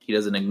it. He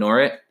doesn't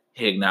ignore it.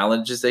 He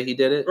acknowledges that he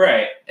did it.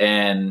 Right.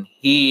 And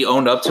he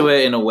owned up to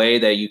it in a way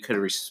that you could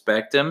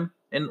respect him.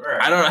 And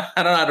I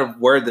don't know how to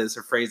word this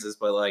or phrase this,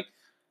 but like.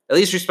 at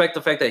least respect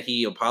the fact that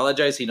he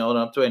apologized, he owned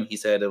up to it, and he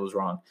said it was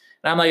wrong.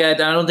 And I'm like, I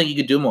don't think you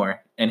could do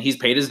more. And he's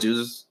paid his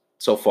dues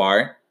so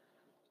far.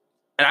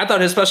 And I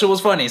thought his special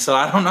was funny, so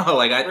I don't know.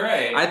 Like,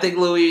 I think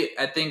Louis,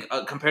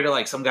 compared to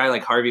like some guy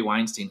like Harvey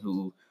Weinstein,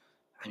 who,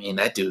 I mean,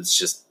 that dude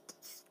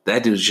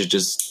should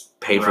just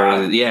pay for,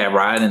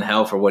 rot in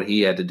hell for what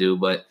he had to do.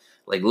 But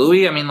like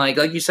Louis, I mean, like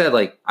you said,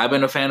 like I've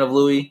been a fan of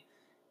Louis.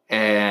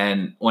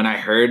 And when I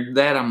heard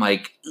that, I'm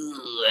like,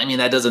 I mean,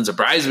 that doesn't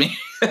surprise me.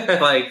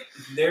 Like,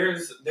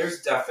 there's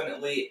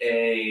definitely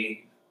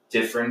a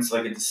difference,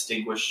 like a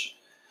distinguish.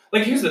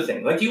 Like, here's the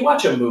thing. Like, you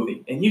watch a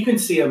movie, and you can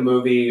see a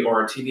movie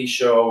or a TV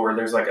show where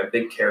there's like a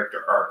big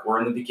character arc, where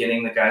in the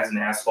beginning the guy's an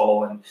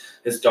asshole and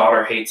his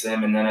daughter hates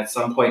him, and then at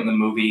some point in the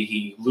movie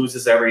he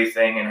loses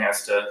everything and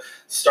has to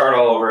start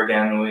all over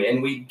again,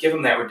 and we give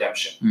him that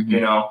redemption,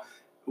 you know?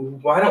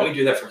 Why don't we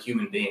do that for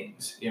human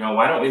beings? You know,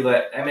 why don't we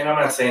I'm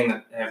not saying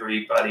that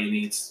everybody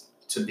needs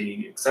to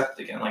be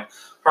accepted again. Like,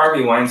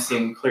 Harvey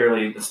Weinstein,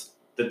 clearly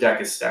the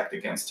deck is stacked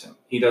against him.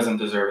 He doesn't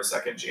deserve a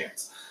second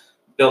chance.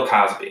 Bill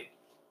Cosby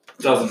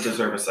doesn't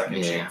deserve a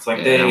second chance.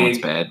 Like, that one's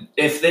bad.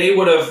 If they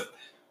would have,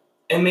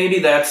 and maybe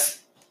that's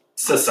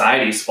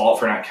society's fault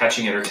for not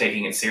catching it or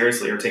taking it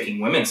seriously or taking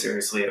women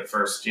seriously at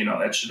first. You know,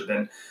 that should have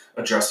been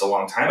addressed a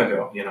long time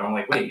ago. You know,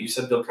 like, wait, you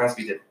said Bill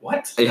Cosby did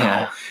what? Yeah.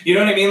 No. You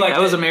know what I mean? Like,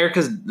 that was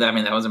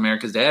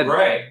America's dad.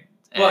 Right.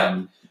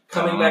 But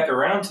coming back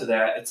around to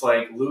that, it's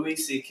like Louis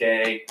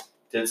C.K.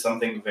 did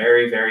something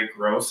very, very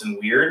gross and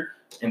weird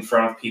in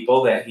front of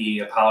people that he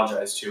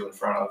apologized to in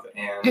front of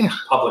and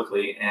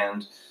publicly.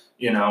 And,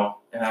 you know,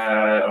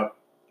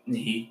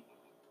 he,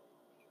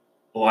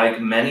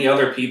 like many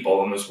other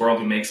people in this world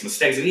who makes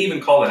mistakes, and he even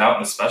called it out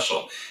in the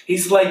special.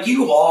 He's like,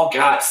 you all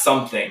got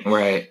something.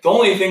 Right. The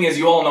only thing is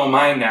you all know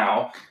mine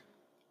now.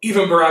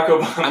 Even Barack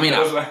Obama. I mean,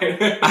 knows mine.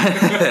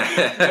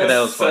 that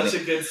was such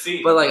funny. A good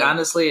scene. But like,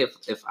 honestly,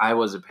 if I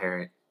was a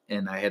parent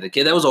and I had a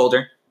kid that was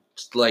older,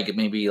 just like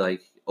maybe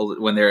like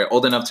when they're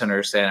old enough to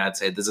understand, I'd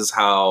say this is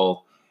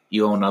how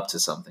you own up to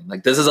something.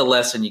 Like, this is a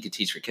lesson you could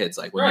teach for kids.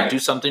 Like, when you do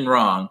something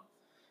wrong,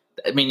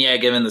 I mean, yeah,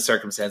 given the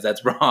circumstance,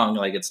 that's wrong.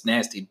 Like, it's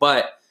nasty.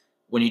 But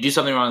when you do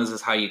something wrong, this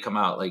is how you come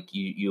out. Like,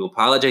 you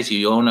apologize,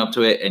 you own up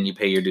to it, and you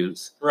pay your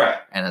dues. Right.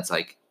 And it's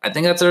like, I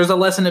think there's a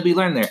lesson to be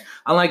learned there.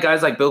 Unlike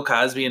guys like Bill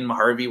Cosby and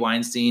Harvey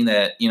Weinstein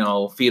that, you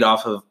know, feed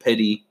off of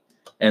pity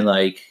and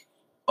like,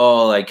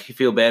 oh, like, you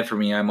feel bad for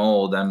me, I'm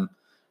old, I'm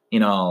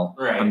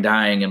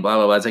dying and blah,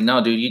 blah, blah. It's like,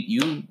 no, dude,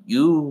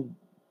 you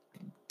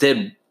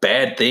did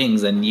bad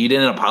things and you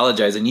didn't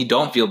apologize and you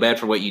don't feel bad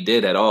for what you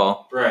did at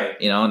all. Right.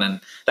 You know, and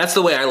then that's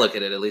the way I look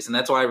at it, at least. And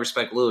that's why I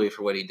respect Louis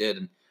for what he did.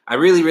 And I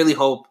really, really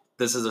hope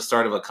this is the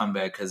start of a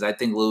comeback, because I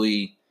think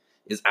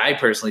I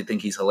personally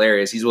think he's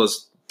hilarious. He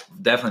was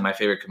definitely my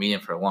favorite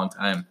comedian for a long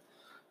time.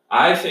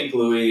 I think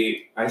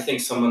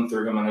someone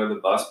threw him under the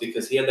bus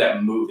because he had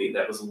that movie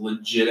that was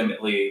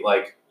legitimately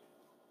like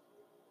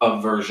a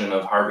version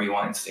of Harvey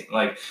Weinstein.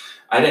 Like,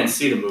 I didn't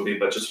see the movie,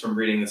 but just from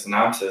reading the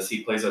synopsis,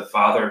 he plays a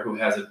father who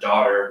has a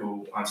daughter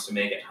who wants to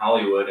make it in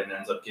Hollywood and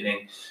ends up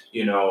getting,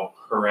 you know,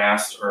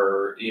 harassed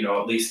or, you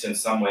know, at least in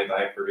some way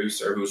by a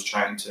producer who's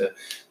trying to,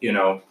 you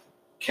know,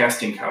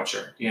 casting couch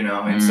her, you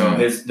know. And so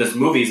this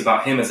movie is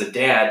about him as a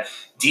dad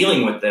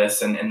dealing with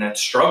this and that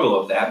struggle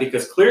of that,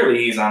 because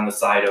clearly he's on the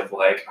side of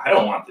like, I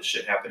don't want this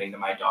shit happening to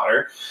my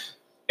daughter.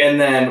 And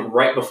then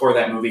right before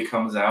that movie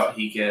comes out,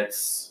 he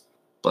gets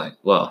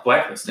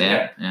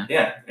blacklisted.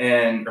 Yeah.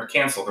 And or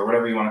canceled or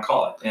whatever you want to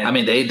call it. And, I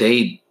mean,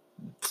 they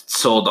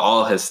sold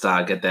all his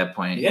stock at that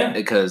point. Yeah.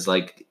 Because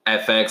like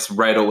FX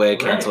right away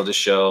canceled the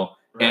show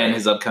and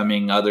his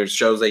upcoming other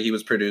shows that he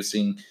was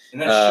producing.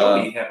 And that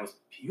show he had was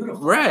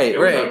beautiful. Right. It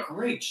was a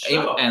great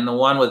show. And the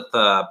one with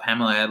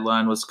Pamela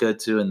Adlon was good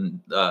too,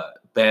 and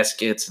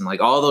Baskets, and like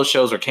all those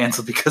shows were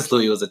canceled because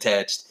Louis was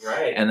attached.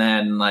 Right. And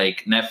then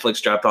like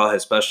Netflix dropped all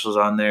his specials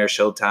on there,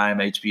 Showtime,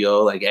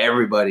 HBO, like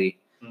everybody.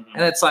 Mm-hmm.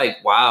 And it's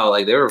like, wow,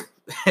 like they were.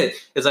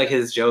 It's like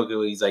his joke.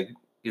 He's like,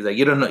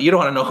 you don't want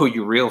to know who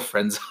your real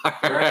friends are.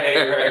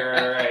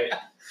 Right.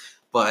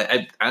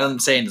 But I'm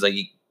saying it's like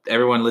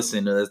everyone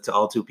listening to this, to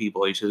all two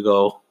people, you should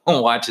go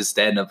and watch his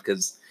stand up,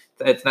 because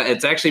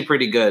it's actually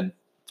pretty good.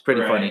 It's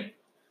pretty funny.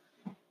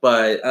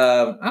 But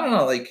I don't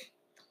know, like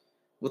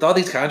with all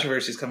these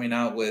controversies coming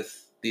out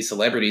with these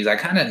celebrities, I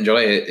kind of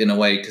enjoy it in a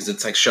way, because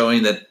it's like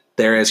showing that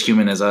they're as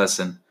human as us.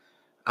 And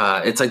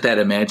it's like that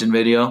Imagine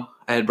video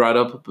I had brought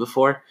up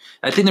before.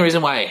 I think the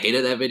reason why I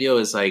hated that video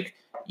is like,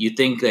 you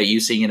think that you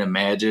singing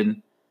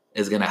Imagine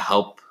is going to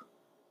help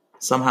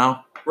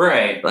somehow.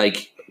 Right.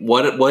 Like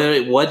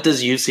what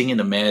does you singing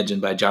Imagine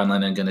by John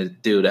Lennon going to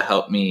do to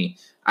help me?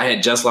 I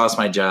had just lost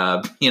my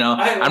job. You know,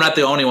 I'm not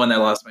the only one that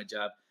lost my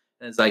job.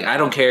 And it's like, I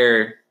don't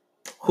care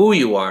who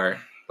you are.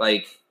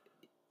 Like,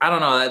 I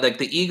don't know. Like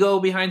the ego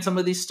behind some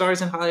of these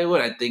stars in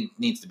Hollywood, I think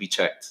needs to be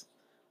checked.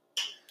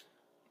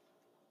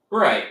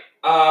 Right.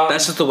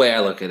 That's just the way I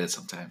look at it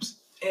sometimes.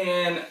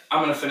 And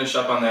I'm going to finish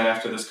up on that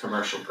after this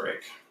commercial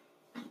break.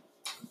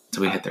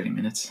 So we hit 30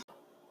 minutes.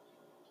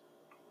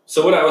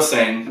 So what I was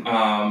saying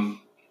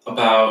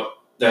about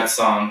that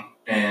song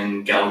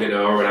and Gal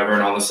Gadot or whatever,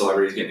 and all the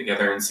celebrities getting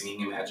together and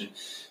singing Imagine.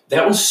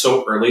 That was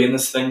so early in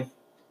this thing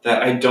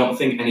that I don't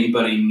think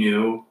anybody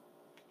knew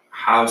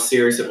how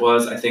serious it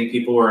was. I think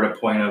people were at a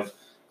point of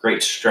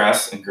great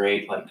stress and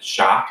great like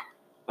shock.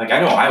 Like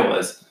I know I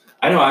was.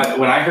 When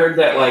I heard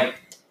that, like,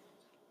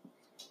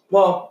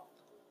 well,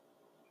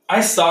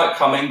 I saw it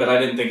coming, but I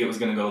didn't think it was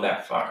going to go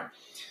that far.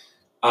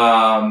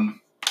 I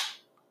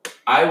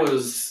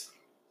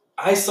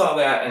saw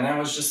that and I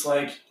was just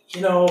like,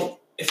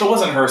 if it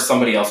wasn't her,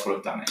 somebody else would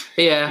have done it.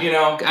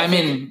 Yeah. I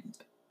mean,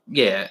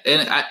 yeah.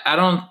 And I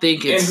don't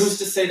think it's... And who's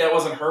to say that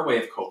wasn't her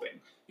way of coping?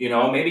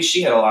 Maybe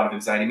she had a lot of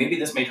anxiety. Maybe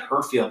this made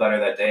her feel better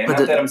that day. And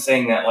not that I'm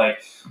saying that,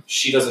 like,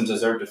 she doesn't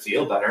deserve to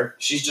feel better.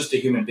 She's just a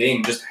human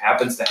being, just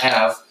happens to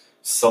have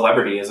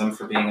celebrityism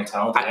for being a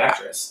talented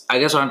actress. I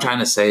guess what I'm trying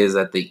to say is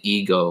that the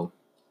ego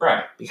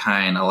right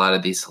behind a lot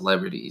of these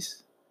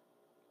celebrities,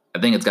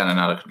 I think it's gotten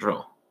out of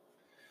control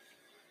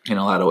in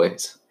a lot of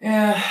ways.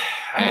 Yeah,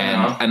 I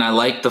don't know. And I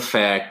like the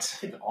fact...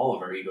 I think all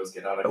of our egos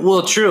get out of control.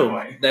 Well,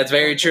 true. That's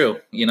very true.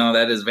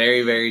 That is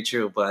very, very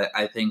true. But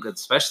I think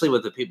especially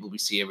with the people we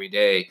see every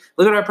day,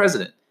 look at our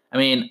president. I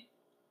mean,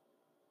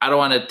 I don't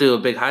want to do a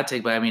big hot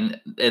take, but I mean,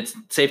 it's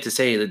safe to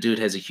say the dude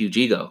has a huge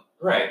ego.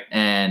 Right.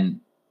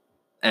 And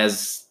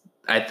as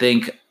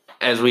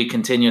we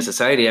continue in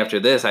society after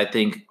this, I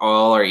think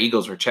all our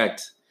egos were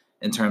checked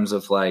in terms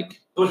of like...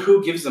 But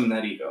who gives them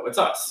that ego? It's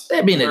us.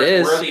 I mean, it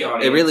is. We're the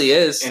audience. It really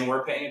is. And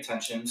we're paying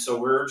attention. So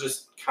we're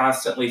just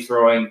constantly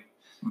throwing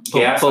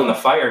gas on the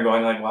fire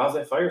going like, why is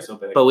that fire so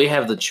big? But we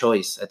have the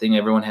choice. I think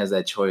everyone has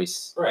that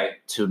choice. Right.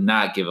 To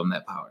not give them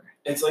that power.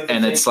 It's like...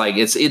 And it's like,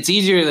 it's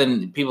easier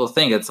than people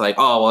think. It's like,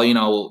 oh,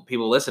 well,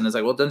 people listen. It's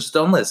like, well, then just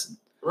don't listen.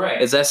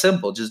 Right. It's that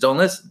simple. Just don't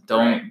listen.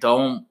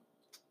 Don't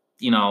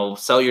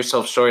sell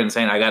yourself short and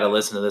saying, I got to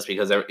listen to this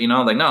because,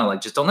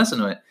 just don't listen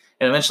to it.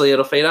 And eventually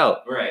it'll fade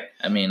out. Right.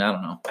 I mean, I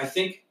don't know. I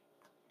think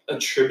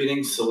attributing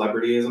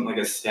celebrityism, like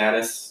a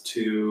status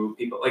to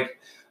people, like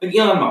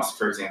Elon Musk,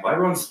 for example.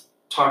 Everyone's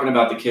talking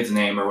about the kid's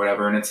name or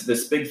whatever, and it's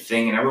this big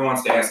thing, and everyone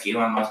wants to ask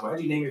Elon Musk, why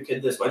did you name your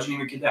kid this? Why did you name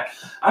your kid that?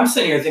 I'm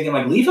sitting here thinking,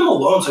 like, leave him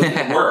alone so he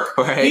can work.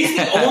 Right. He's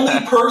the only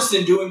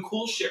person doing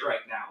cool shit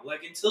right now.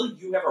 Like, until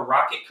you have a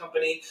rocket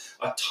company,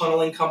 a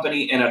tunneling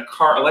company, and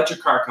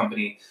electric car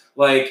company,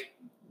 like,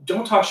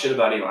 don't talk shit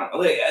about Elon.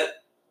 Like,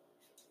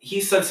 he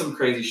said some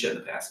crazy shit in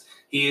the past.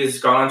 He has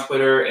gone on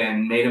Twitter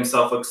and made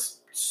himself look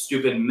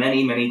stupid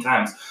many, many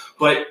times.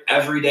 But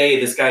every day,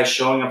 this guy's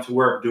showing up to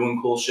work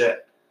doing cool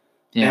shit.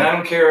 Yeah. And I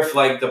don't care if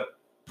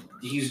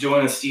he's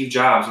doing a Steve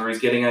Jobs where he's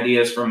getting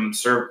ideas from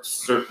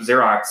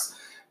Xerox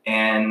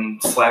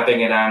and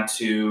slapping it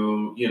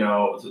onto,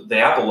 the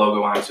Apple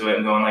logo onto it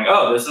and going like,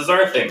 oh, this is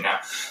our thing now.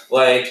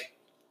 Like,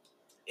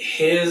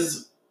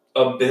 his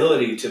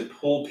ability to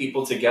pull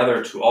people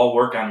together to all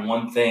work on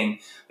one thing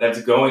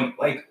that's going,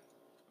 like,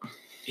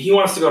 he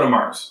wants to go to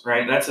Mars,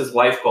 right? That's his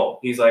life goal.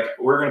 He's like,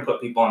 we're going to put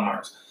people on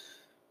Mars.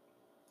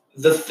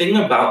 The thing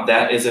about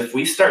that is if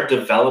we start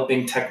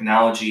developing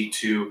technology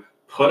to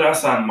put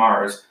us on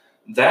Mars,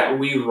 that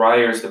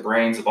rewires the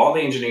brains of all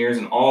the engineers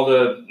and all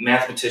the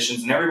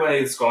mathematicians and everybody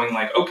that's going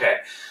like, okay,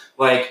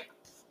 like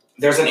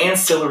there's an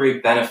ancillary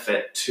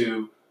benefit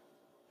to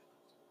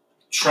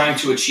trying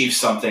to achieve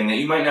something that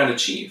you might not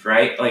achieve,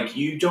 right? Like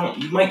you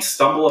might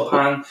stumble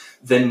upon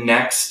the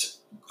next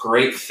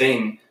great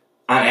thing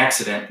on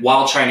accident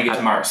while trying to get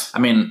to Mars. I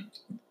mean,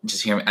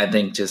 just hear me. I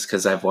think just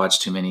because I've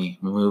watched too many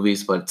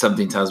movies, but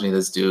something tells me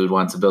this dude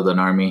wants to build an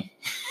army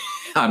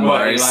on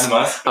Mars. Elon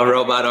Musk? A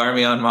robot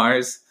army on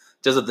Mars.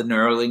 Just with the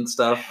Neuralink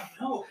stuff.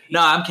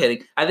 No, I'm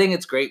kidding. I think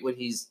it's great what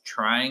he's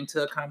trying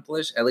to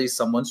accomplish. At least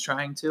someone's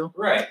trying to.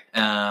 Right.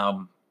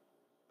 I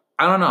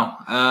don't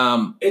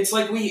know. It's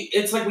like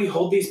we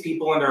hold these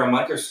people under a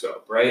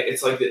microscope, right?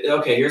 It's like,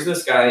 okay, here's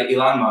this guy,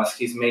 Elon Musk.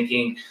 He's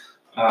making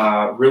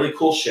really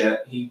cool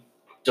shit. He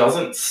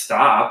doesn't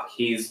stop.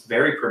 He's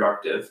very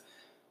productive.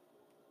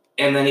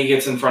 And then he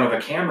gets in front of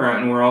a camera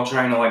and we're all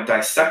trying to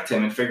dissect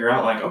him and figure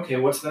out okay,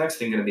 what's the next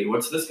thing going to be?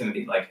 What's this going to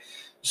be?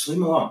 Just leave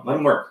him alone. Let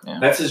him work. Yeah.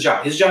 That's his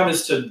job. His job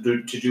is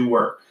to do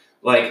work.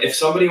 If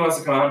somebody wants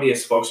to come out and be a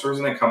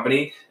spokesperson at a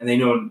company and they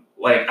know,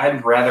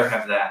 I'd rather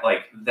have that.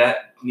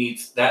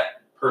 That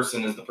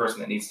person is the person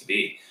that needs to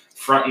be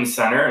front and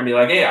center and be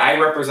like, hey, I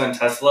represent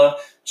Tesla.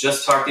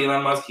 Just talk to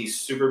Elon Musk. He's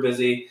super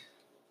busy.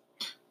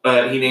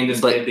 But he named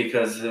his kid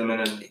because him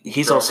and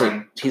his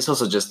girlfriend. He's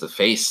also just the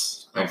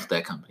face of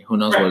that company. Who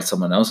knows what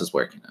someone else is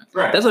working on?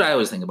 Right. That's what I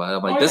always think about.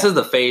 I'm like, this is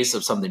the face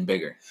of something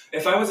bigger.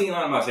 If I was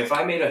Elon Musk, if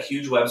I made a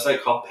huge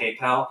website called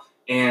PayPal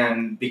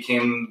and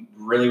became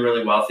really,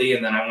 really wealthy,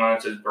 and then I wanted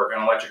to work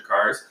on electric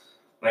cars,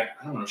 I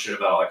don't know shit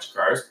about electric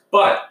cars,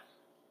 but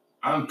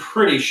I'm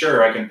pretty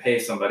sure I can pay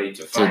somebody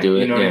to do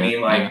it. You know what I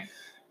mean?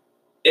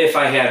 If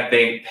I had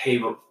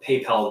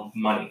PayPal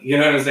money, you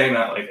know what I'm saying?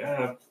 Not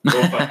my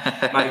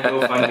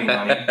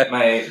GoFundMe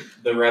money,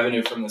 the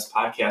revenue from this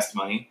podcast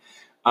money.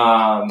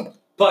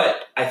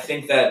 But I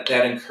think that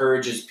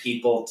encourages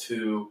people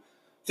to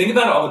think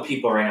about all the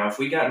people right now. If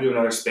we got into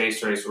another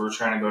space race where we're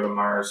trying to go to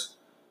Mars,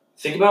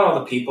 think about all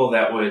the people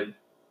that would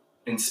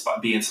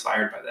be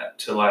inspired by that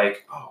to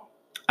like, oh.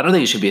 I don't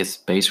think it should be a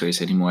space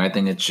race anymore. I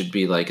think it should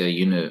be like a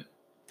unit,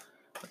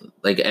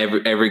 like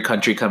every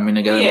country coming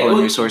together and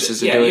pulling resources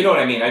to do it. You know what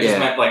I mean. I just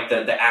meant like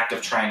the act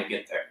of trying to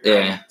get there.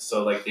 Right? Yeah.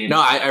 So like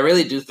I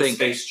really do think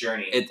space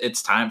journey.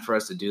 It's time for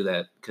us to do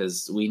that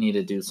because we need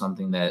to do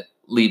something that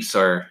leaps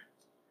our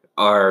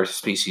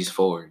species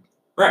forward.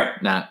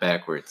 Right. Not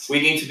backwards. We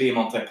need to be a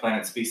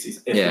multi-planet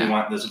species if we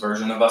want this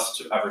version of us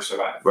to ever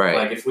survive. Right.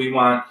 Like if we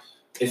want,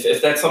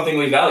 if that's something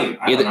we value,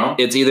 I don't know.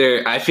 It's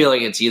either, I feel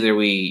like it's either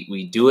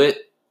we do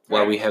it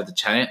while we have the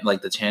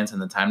chance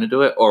and the time to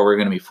do it, or we're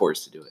going to be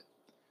forced to do it.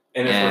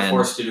 And if we're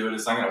forced to do it,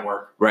 it's not going to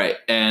work. Right.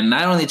 And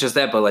not only just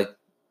that, but like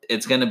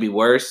it's going to be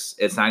worse.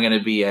 It's not going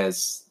to be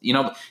as,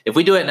 if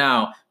we do it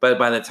now, but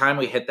by the time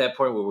we hit that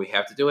point where we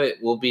have to do it,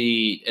 we'll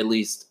be at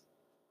least,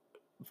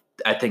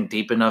 I think,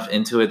 deep enough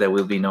into it that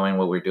we'll be knowing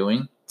what we're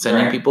doing,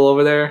 sending people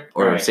over there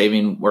or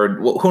saving, or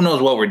who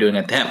knows what we're doing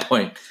at that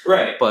point.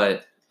 Right.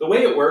 But the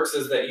way it works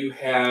is that you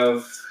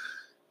have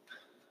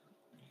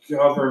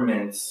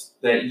governments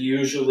that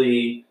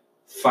usually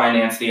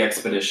finance the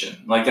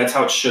expedition. Like that's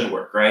how it should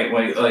work, right?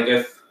 Like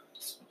if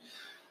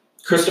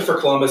Christopher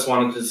Columbus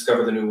wanted to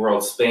discover the New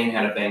World, Spain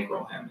had to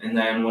bankroll him. And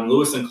then when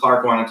Lewis and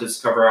Clark wanted to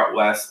discover out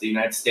west, the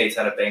United States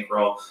had to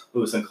bankroll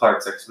Lewis and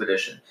Clark's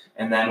expedition.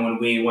 And then when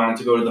we wanted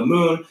to go to the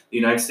moon, the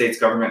United States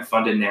government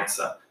funded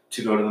NASA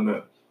to go to the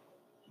moon.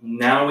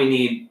 Now we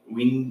need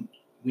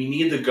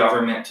the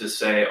government to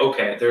say,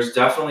 okay, there's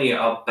definitely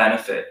a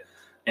benefit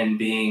in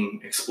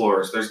being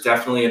explorers. There's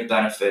definitely a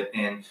benefit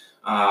in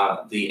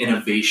the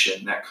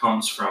innovation that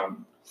comes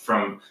from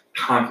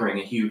conquering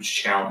a huge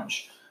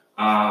challenge.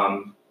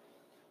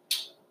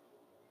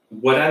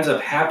 What ends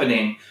up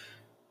happening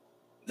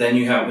then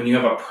when you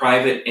have a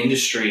private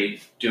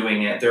industry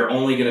doing it, they're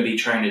only going to be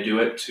trying to do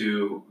it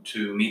to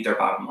meet their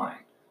bottom line.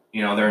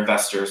 Their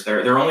investors,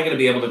 they're only going to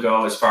be able to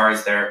go as far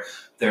as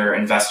their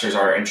investors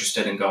are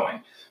interested in going.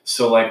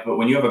 So but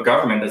when you have a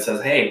government that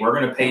says, hey, we're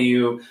going to pay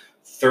you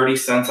 30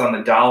 cents on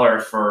the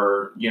dollar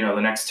for, the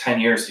next 10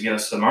 years to get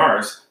us to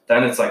Mars,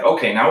 then it's like,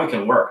 okay, now we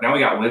can work. Now we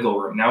got wiggle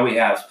room. Now we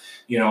have,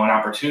 an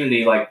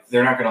opportunity. Like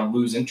they're not going to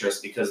lose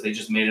interest because they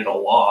just made it a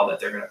law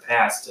that they're going to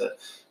pass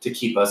to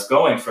keep us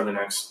going for the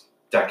next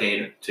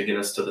decade to get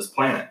us to this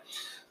planet.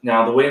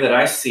 Now, the way that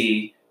I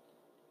see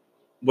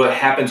what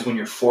happens when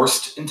you're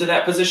forced into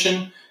that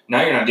position,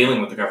 now you're not dealing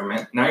with the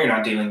government. Now you're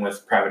not dealing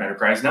with private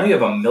enterprise. Now you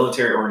have a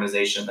military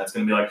organization that's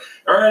going to be like,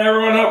 all right,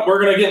 everyone up,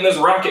 we're going to get in this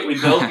rocket we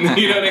built.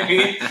 You know what I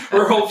mean?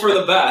 We're hope for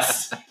the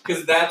best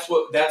because that's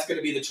going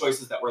to be the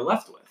choices that we're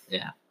left with.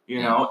 Yeah.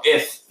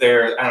 If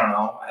there,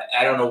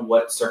 I don't know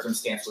what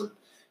circumstance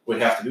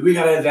would have to be. We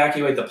got to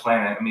evacuate the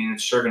planet. I mean,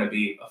 it's sure going to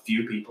be a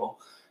few people,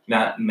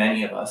 not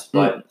many of us,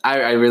 but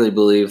I really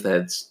believe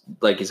that's,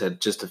 like you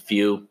said, just a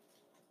few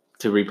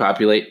to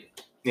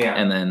repopulate. Yeah.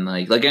 And then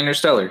like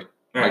Interstellar.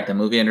 Right. Like the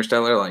movie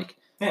Interstellar,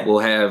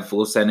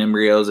 we'll send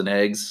embryos and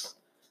eggs,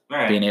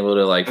 being able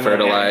to and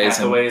fertilize.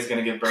 Hathaway is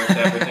going to give birth to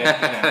everything.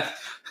 Yeah.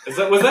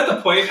 Was that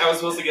the point I was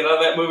supposed to get out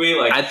of that movie?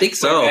 I think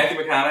so. Matthew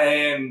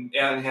McConaughey and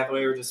Anne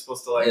Hathaway were just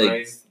supposed to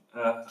raise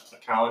a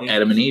colony.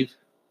 Adam and Eve.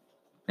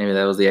 Maybe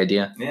that was the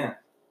idea. Yeah,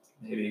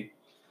 maybe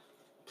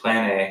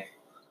Plan A.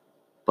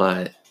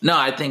 But no,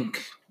 I don't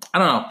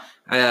know.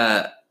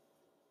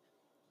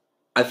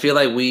 I feel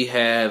like we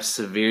have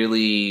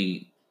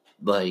severely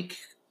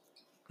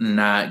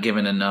not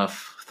given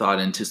enough thought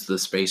into the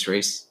space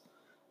race,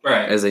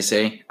 right? As they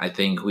say, I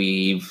think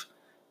I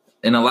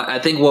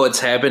think what's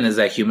happened is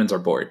that humans are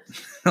bored.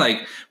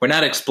 We're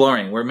not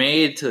exploring. We're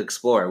made to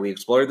explore. We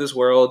explored this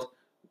world.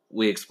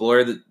 We're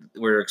exploring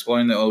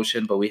the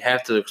ocean, but we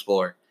have to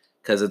explore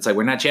because it's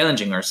we're not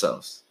challenging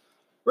ourselves,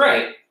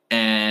 right?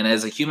 And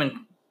as a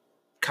human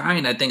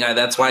kind, I think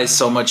that's why there's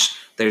so much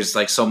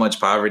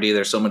poverty.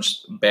 There's so much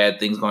bad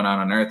things going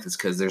on Earth. Is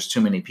because there's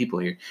too many people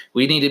here.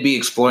 We need to be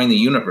exploring the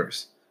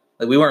universe.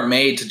 We weren't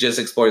made to just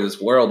explore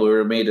this world. We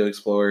were made to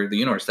explore the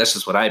universe. That's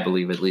just what I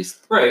believe, at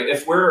least. Right.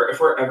 If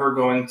we're ever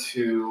going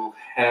to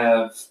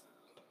have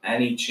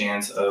any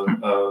chance of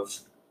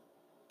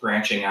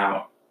branching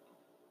out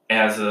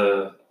as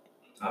a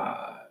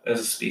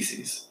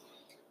species,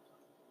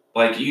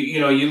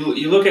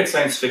 you look at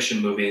science fiction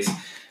movies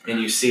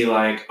and you see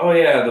oh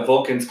yeah, the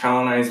Vulcans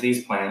colonize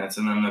these planets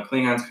and then the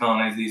Klingons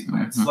colonize these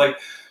planets.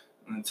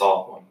 Mm-hmm. It's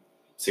all one.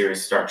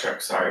 Series Star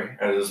Trek, sorry.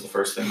 That was the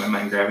first thing my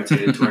mind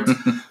gravitated towards.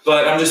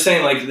 But I'm just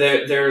saying,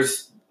 they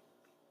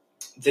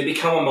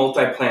become a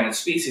multi-planet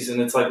species,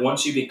 and it's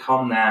once you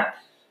become that,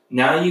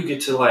 now you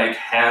get to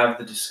have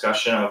the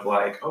discussion of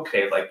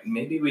okay,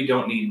 maybe we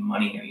don't need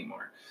money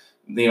anymore.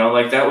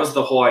 That was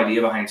the whole idea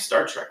behind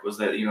Star Trek, was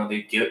that,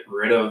 they get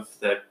rid of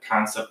the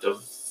concept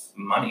of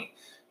money.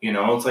 It's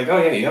oh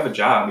yeah, you have a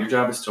job. Your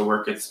job is to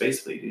work at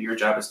Space Fleet. Your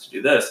job is to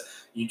do this.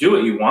 You do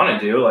what you want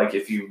to do,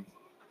 if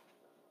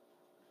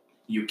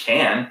you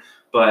can,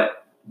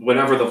 but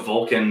whatever the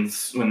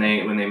Vulcans, when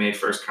they made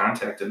first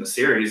contact in the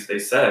series, they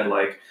said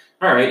like,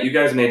 all right, you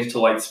guys made it to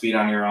light speed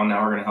on your own.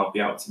 Now we're going to help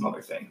you out with some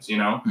other things. You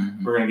know,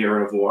 we're going to get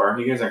rid of war.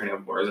 You guys aren't going to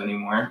have wars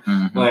anymore.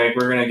 Like,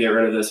 we're going to get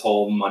rid of this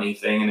whole money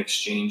thing in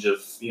exchange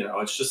of, you know,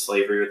 it's just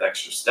slavery with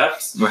extra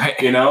steps.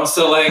 Right. You know,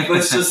 so like,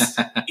 let's just,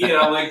 you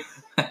know, like,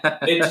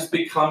 it just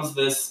becomes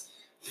this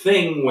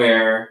thing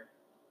where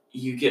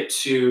you get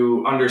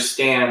to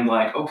understand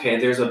like, okay,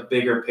 there's a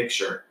bigger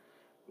picture.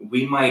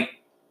 We might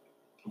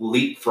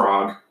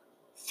leapfrog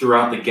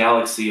throughout the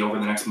galaxy over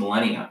the next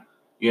millennia.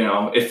 You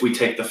know, if we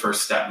take the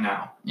first step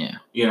now. Yeah.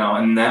 You know,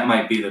 and that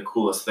might be the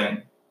coolest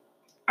thing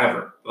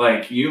ever.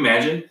 Like, can you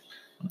imagine?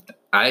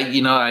 I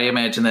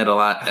imagine that a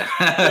lot,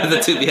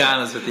 to be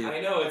honest with you.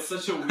 I know, it's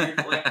such a weird,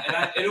 like,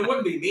 and it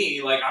wouldn't be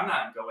me. Like, I'm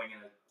not going in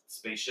a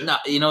spaceship. No,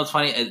 you know what's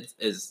funny?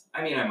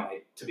 I mean, I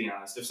might, to be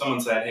honest. If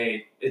someone said,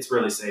 hey, it's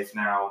really safe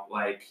now,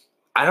 like...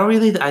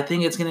 I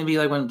think it's going to be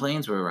like when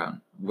planes were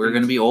around. We're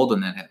going to be old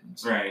when that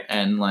happens. Right.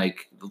 And,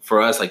 like,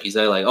 for us, like you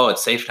said, like, oh,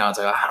 it's safe now. It's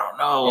like, I don't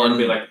know. Or it'll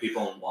be like the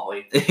people in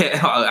WALL-E.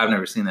 Yeah, I've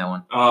never seen that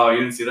one. Oh, you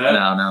didn't see that?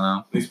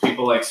 No. These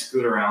people, like,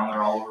 scoot around.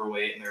 They're all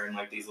overweight, and they're in,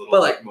 like, these little,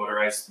 like,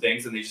 motorized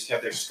things, and they just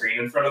have their screen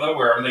in front of them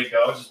wherever they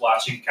go, just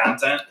watching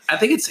content. I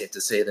think it's safe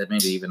to say that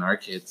maybe even our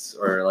kids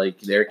or,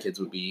 like, their kids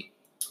would be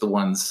the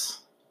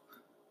ones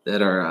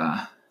that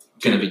are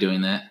going to be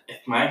doing that.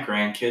 If my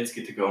grandkids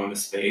get to go into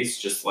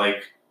space just,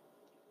 like,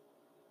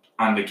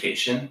 on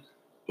vacation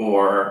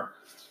or,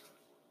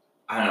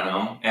 I don't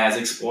know, as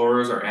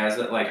explorers or as,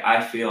 like,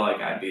 I feel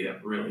like I'd be a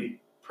really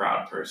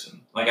proud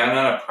person. Like, I'm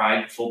not a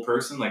prideful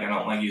person. Like, I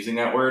don't like using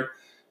that word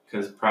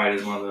because pride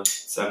is one of the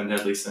 7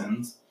 deadly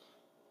sins.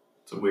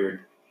 It's a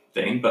weird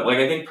thing. But, like,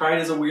 I think pride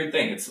is a weird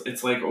thing.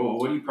 It's like, oh,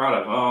 what are you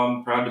proud of? Oh,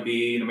 I'm proud to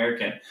be an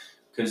American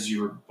because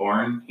you were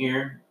born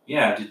here.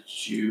 Yeah, did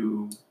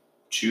you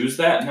choose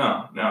that?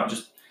 No, it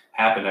just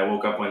happened. I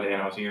woke up one day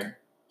and I was here.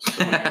 So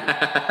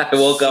I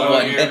woke up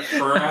one day.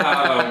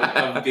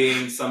 Proud of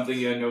being something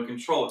you had no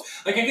control of.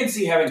 Like, I can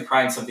see having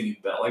pride in something you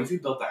built. Like, if you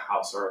built a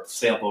house or a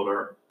sailboat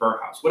or a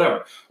birdhouse,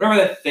 whatever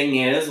that thing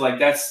is,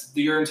 like,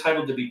 you're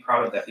entitled to be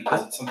proud of that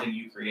because it's something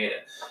you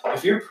created.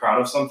 If you're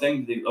proud of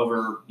something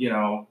over, you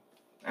know,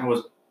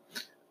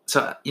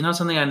 So, you know,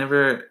 something I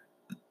never...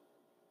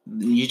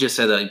 You just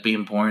said, like,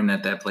 being born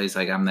at that place,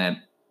 like, I'm that...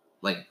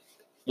 Like,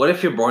 what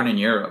if you're born in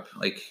Europe?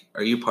 Like,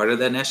 are you part of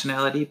that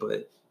nationality?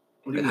 But...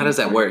 How does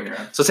that work?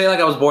 So say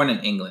like I was born in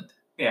England.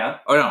 Yeah.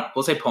 Or no,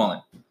 we'll say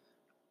Poland.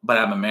 But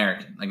I'm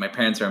American. Like my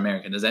parents are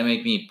American. Does that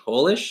make me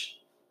Polish?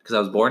 Because I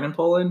was born in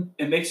Poland?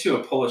 It makes you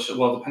a Polish,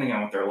 well, depending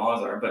on what their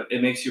laws are, but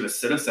it makes you a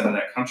citizen of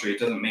that country. It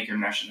doesn't make your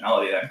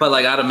nationality that. But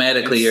like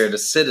automatically you're the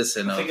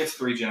citizen of... I think it's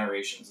 3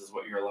 generations is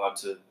what you're allowed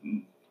to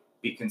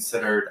be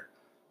considered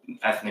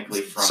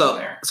ethnically from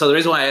there. So the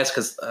reason why I asked,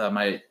 because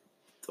my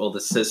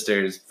oldest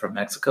sister is from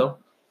Mexico.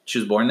 She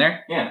was born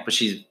there. Yeah. But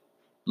she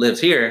lives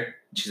here.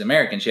 She's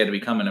American. She had to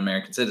become an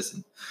American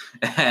citizen.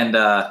 And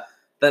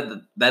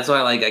that's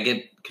why like I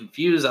get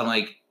confused. I'm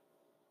like,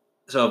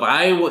 so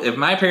if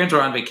my parents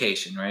were on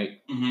vacation, right?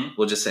 Mm-hmm.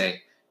 We'll just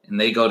say, and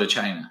they go to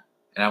China,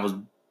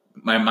 and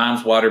my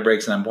mom's water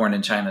breaks, and I'm born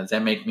in China. Does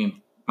that make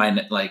me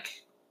my like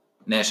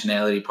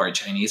nationality part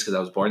Chinese because I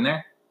was born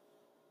there?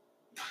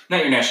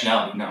 Not your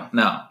nationality, no.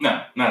 No,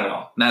 not at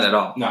all. Not at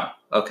all. No.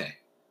 Okay.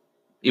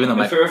 Even though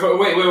wait.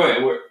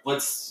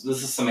 This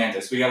is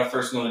semantics. We got to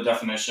first know the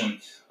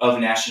definition of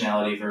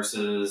nationality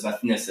versus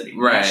ethnicity.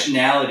 Right.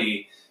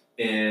 Nationality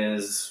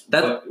is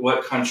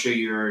what country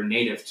you're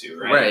native to,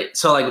 right? Right.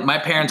 So, like, my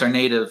parents are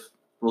native,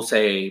 we'll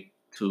say,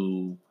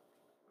 to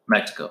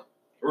Mexico.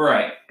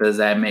 Right. Does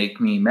that make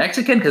me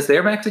Mexican because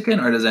they're Mexican,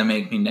 or does that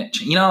make me...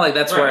 You know, like,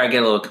 that's where I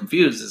get a little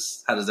confused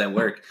is how does that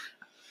work?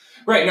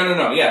 Right.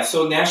 No. Yeah.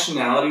 So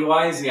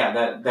nationality-wise,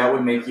 yeah, that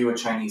would make you a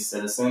Chinese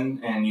citizen,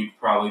 and you'd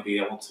probably be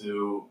able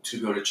to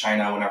go to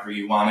China whenever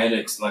you wanted,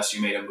 unless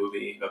you made a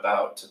movie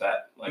about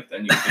Tibet. Like,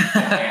 then you could,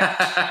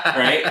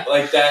 right?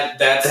 Like that.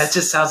 That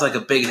just sounds like a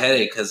big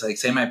headache because, like,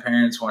 say my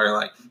parents were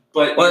like,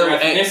 but your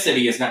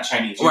ethnicity is not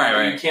Chinese.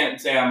 Right. You can't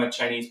say I'm a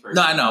Chinese person.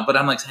 No, I know, but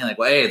I'm like saying like,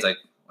 well, A, it's like,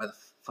 why the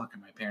fuck are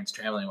my parents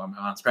traveling while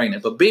my mom's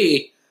pregnant? But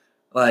B,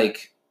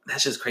 like,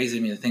 that's just crazy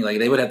to me to think like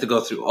they would have to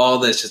go through all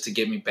this just to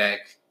get me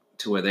back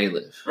to where they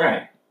live.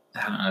 Right.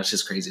 I don't know. It's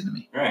just crazy to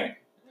me. Right.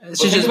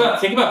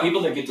 Think about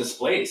people that get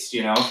displaced,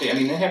 you know? I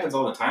mean, that happens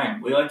all the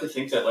time. We like to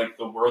think that, like,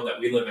 the world that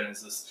we live in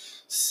is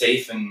this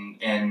safe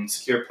and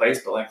secure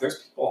place, but, like, there's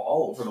people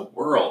all over the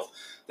world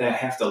that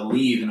have to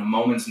leave in a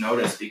moment's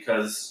notice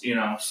because, you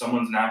know,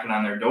 someone's knocking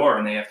on their door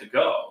and they have to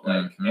go.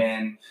 Like,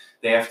 and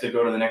they have to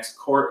go to the next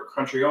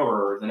country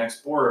over or the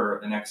next border or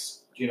the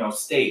next, you know,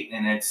 state.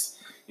 And it's...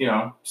 You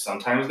know,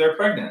 sometimes they're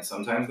pregnant.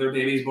 Sometimes their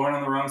baby's born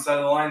on the wrong side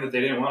of the line that they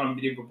didn't want them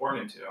to be born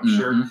into. I'm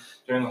sure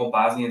during the whole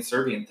Bosnian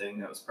Serbian thing,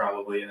 that was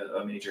probably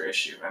a major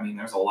issue. I mean,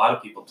 there's a lot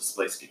of people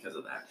displaced because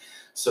of that.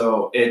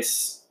 So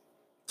it's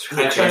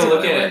really I try to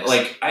look at it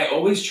like I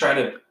always try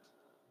to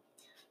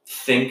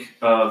think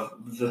of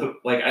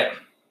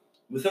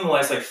within the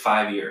last like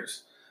 5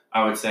 years,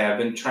 I would say I've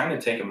been trying to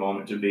take a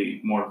moment to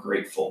be more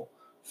grateful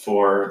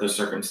for the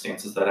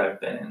circumstances that I've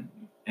been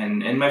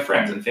in, and my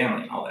friends and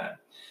family and all that.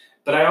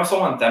 But I also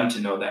want them to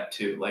know that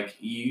too. Like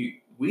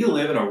we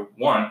live in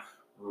a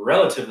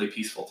relatively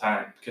peaceful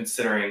time,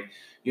 considering,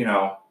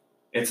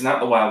 it's not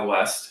the Wild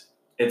West.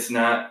 It's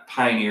not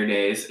pioneer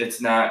days. It's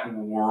not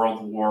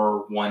World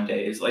War I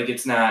days. Like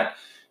it's not,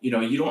 you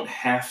don't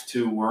have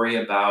to worry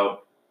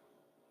about.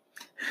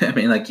 I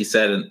mean, like you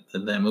said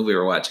in the movie we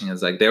were watching,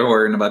 is like they were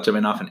worrying about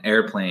jumping off an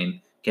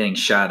airplane, getting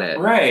shot at.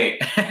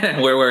 Right.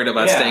 And we're worried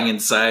about staying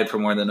inside for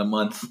more than a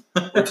month.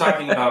 We're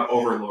talking about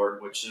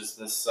Overlord, which is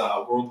this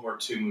World War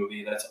II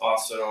movie that's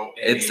also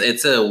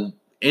It's a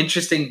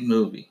interesting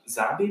movie.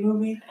 Zombie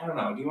movie? I don't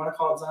know. Do you want to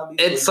call it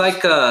zombie? It's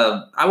like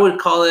I would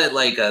call it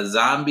like a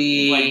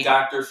zombie. Like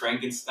Dr.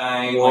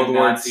 Frankenstein, World like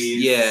War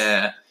Nazis.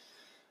 Yeah.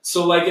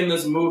 So, like in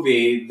this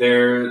movie,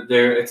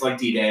 it's like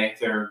D-Day.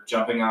 They're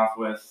jumping off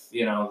with,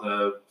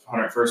 the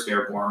 101st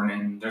Airborne,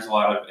 and there's a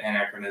lot of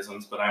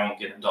anachronisms, but I won't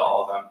get into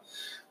all of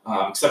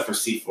them, except for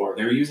C4.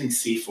 They were using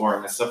C4,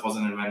 and this stuff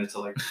wasn't invented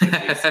until like the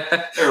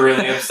 50s. It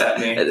really upset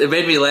me. It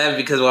made me laugh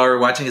because while we were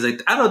watching, he's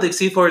like, I don't think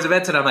C4 is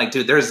invented. I'm like,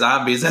 dude, there's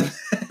zombies in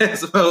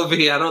this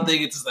movie.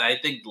 I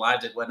think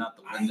logic went out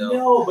the window. I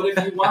know, but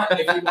if you want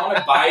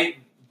to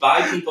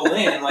buy people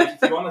in, like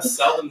if you want to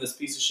sell them this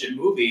piece of shit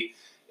movie,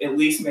 at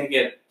least make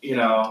it,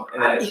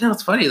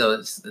 it's funny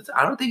though.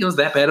 I don't think it was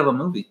that bad of a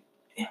movie.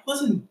 It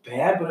wasn't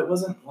bad, but it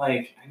wasn't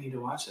like I need to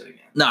watch it again.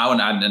 No,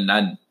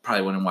 I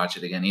probably wouldn't watch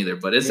it again either.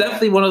 But it's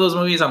definitely one of those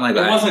movies. I'm like,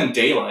 it wasn't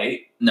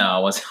Daylight. No,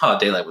 it was. Oh,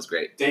 Daylight was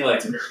great.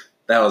 Daylight's great.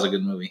 That was a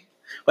good movie.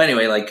 But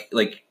anyway,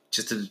 like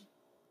just to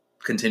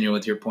continue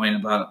with your point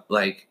about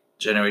like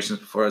generations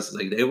before us,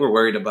 like they were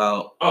worried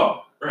about.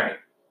 Oh, right.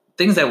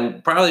 Things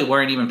that probably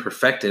weren't even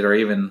perfected, or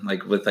even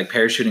like with like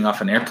parachuting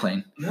off an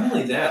airplane. Not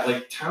only that,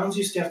 like towns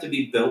used to have to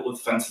be built with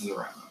fences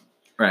around them.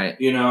 Right.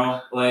 Think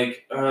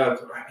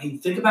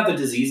about the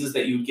diseases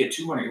that you would get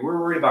 200. We're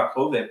worried about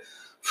COVID.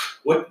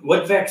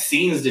 What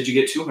vaccines did you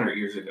get 200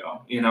 years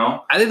ago?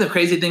 I think the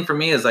crazy thing for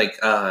me is like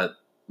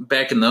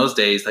back in those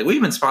days, like we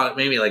even spotted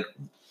maybe like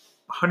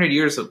 100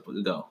 years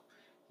ago.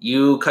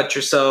 You cut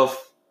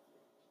yourself,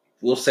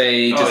 we'll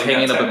say, just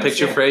hanging up a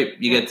picture frame,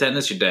 you get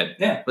tetanus, you're dead.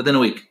 Yeah. Within a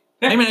week.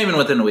 Yeah. Maybe not even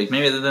within a week.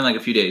 Maybe within like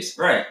a few days.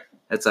 Right.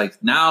 It's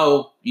like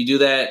now you do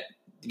that,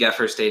 you got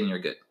first aid and you're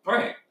good.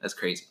 Right. That's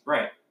crazy.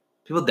 Right.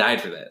 People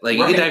died for that. Like,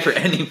 you could die for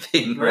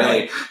anything,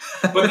 right?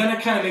 But then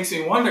it kind of makes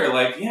me wonder,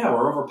 like, yeah,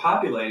 we're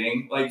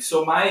overpopulating. Like,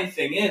 so my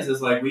thing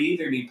is like, we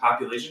either need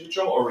population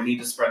control or we need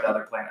to spread to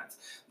other planets.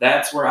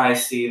 That's where I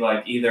see,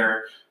 like,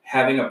 either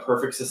having a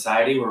perfect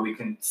society where we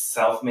can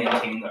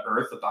self-maintain the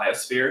Earth, the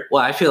biosphere.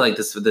 Well, I feel like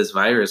this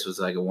virus was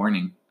like a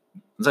warning.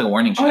 It's like a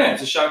warning shot. Oh, yeah,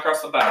 it's a shot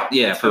across the bow.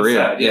 Yeah, for real.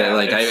 Said. Yeah,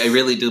 like, I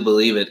really do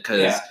believe it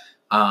because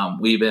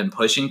we've been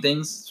pushing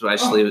things,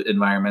 especially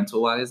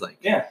environmental-wise.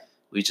 Like,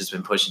 we've just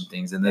been pushing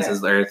things, and this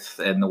is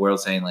Earth and the world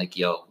saying, like,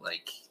 yo,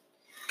 like,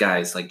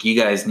 guys, like, you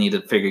guys need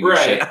to figure your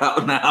shit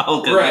out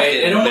now. Right.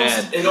 It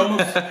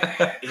almost,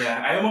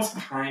 I almost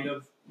kind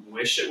of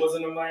wish it was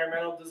an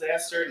environmental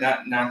disaster.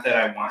 Not that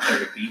I want there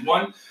to be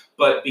one,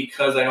 but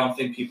because I don't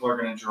think people are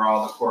going to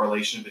draw the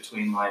correlation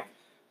between, like,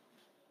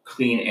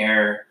 clean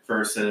air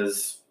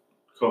versus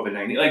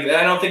COVID-19. Like,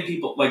 I don't think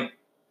people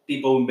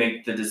who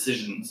make the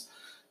decisions,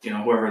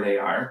 whoever they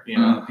are,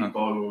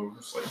 people who are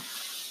just like,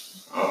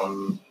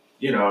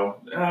 we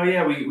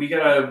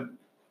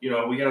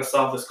gotta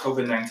solve this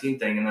COVID-19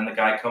 thing, and then the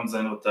guy comes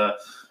in with the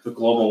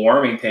global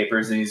warming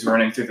papers, and he's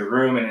running through the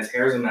room, and his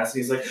hair's a mess,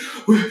 and he's like,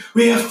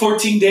 we have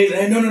 14 days,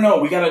 and no,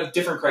 we got a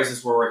different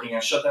crisis we're working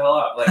on, shut the hell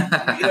up. Like,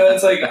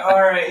 it's like,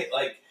 all right,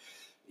 like,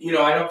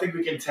 I don't think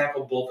we can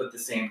tackle both at the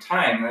same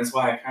time, and that's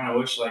why I kind of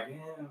wish, like,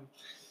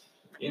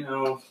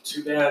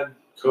 too bad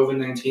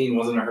COVID-19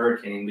 wasn't a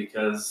hurricane,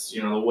 because,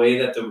 the way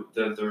that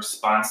the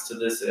response to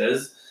this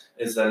is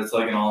that it's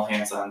like an all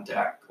hands on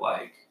deck.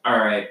 Like, all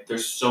right,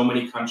 there's so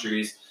many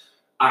countries,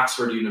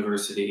 Oxford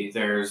University,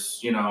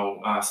 there's,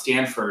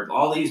 Stanford,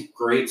 all these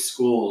great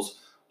schools,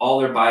 all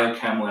their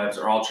biochem labs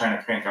are all trying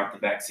to crank out the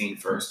vaccine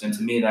first. And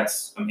to me,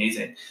 that's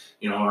amazing,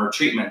 or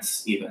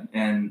treatments even.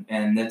 And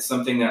it's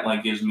something that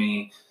like gives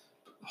me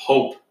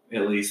hope,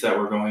 at least, that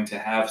we're going to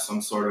have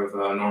some sort of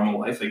normal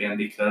life again,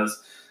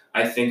 because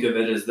I think of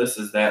it as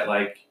is that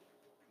like,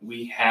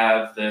 we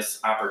have this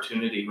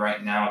opportunity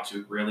right now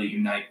to really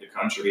unite the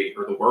country,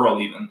 or the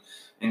world even,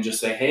 and just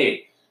say,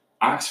 hey,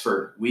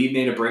 Oxford, we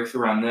made a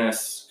breakthrough on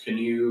this. Can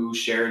you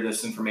share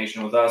this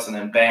information with us? And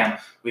then bam,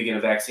 we get a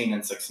vaccine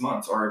in 6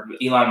 months. Or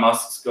Elon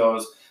Musk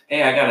goes,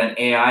 hey, I got an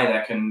AI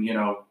that can,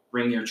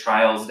 bring your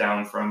trials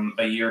down from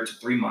a year to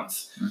 3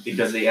 months,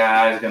 because the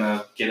AI is going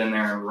to get in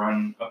there and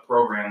run a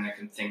program that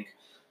can think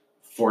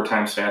 4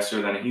 times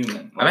faster than a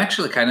human. I'm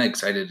actually kind of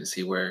excited to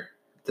see where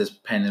this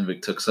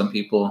pandemic took some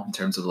people in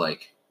terms of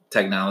like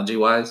technology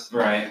wise,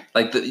 right?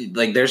 Like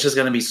there's just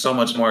going to be so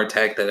much more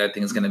tech that I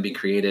think is going to be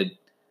created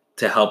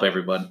to help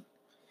everyone,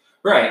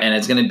 right? And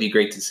it's going to be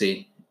great to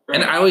see. Right.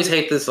 And I always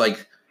hate this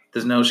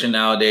notion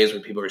nowadays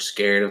where people are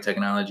scared of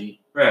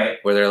technology, right?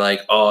 Where they're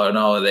like, oh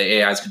no, the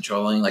AI is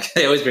controlling. Like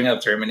they always bring up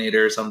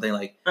Terminator or something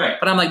like, right?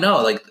 But I'm like,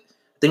 no, like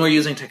think we're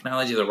using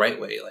technology the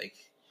right way, like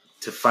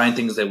to find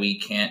things that we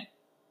can't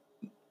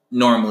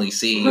normally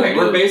see. Right,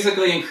 we're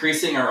basically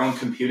increasing our own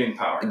computing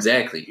power.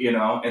 Exactly.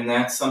 And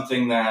that's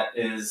something that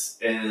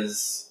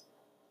is.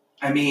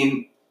 I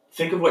mean,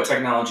 think of what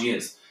technology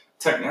is.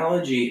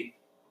 Technology,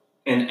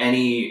 in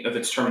any of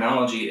its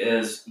terminology,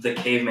 is the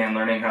caveman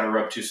learning how to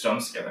rub two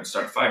stones together and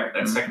start a fire.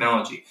 That's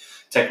technology.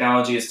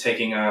 Technology is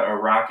taking a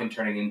rock and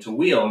turning it into a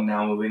wheel, and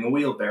now moving a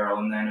wheelbarrow,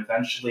 and then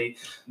eventually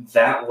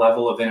that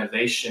level of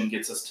innovation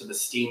gets us to the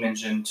steam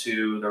engine,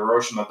 to the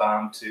Hiroshima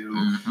bomb, to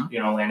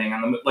landing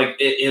on the like.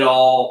 It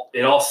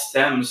all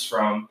stems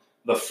from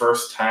the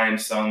first time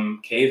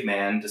some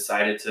caveman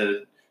decided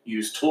to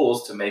use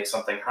tools to make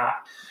something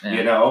hot.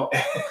 Yeah.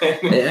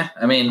 Yeah,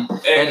 I mean,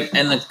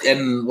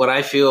 and what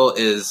I feel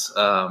is,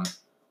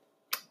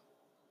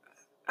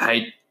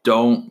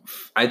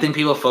 I think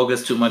people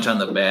focus too much on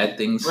the bad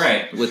things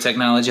with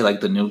technology, like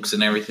the nukes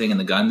and everything and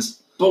the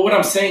guns. But what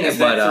I'm saying is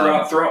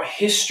that throughout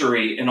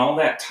history and all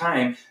that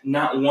time,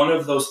 not one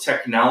of those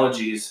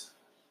technologies,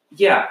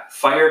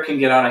 fire can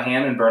get out of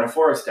hand and burn a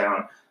forest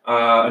down.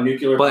 A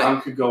nuclear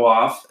bomb could go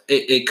off.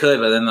 It could,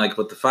 but then like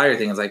with the fire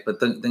thing, it's like, but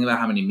think about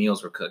how many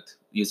meals were cooked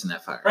using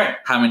that fire. Right.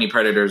 How many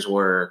predators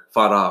were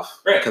fought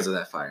off because of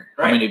that fire.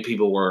 Right. How many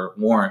people were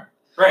warned.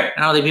 Right.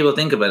 I don't think people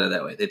think about it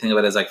that way. They think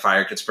about it as like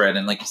fire could spread,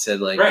 and like you said,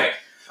 like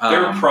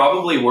there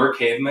probably were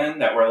cavemen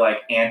that were like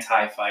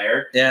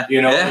anti-fire. Yeah.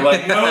 They're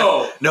like,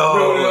 no,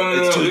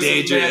 it's too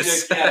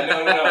dangerous. No,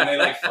 and they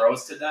like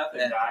froze to death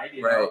and died.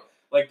 You know?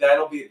 Like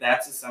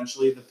that's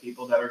essentially the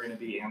people that are going to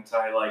be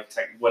anti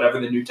whatever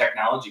the new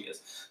technology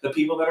is. The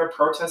people that are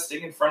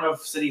protesting in front of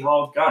City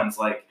Hall with guns,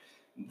 like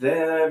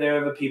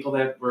they're the people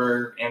that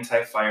were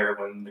anti-fire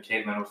when the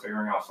cavemen were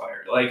figuring out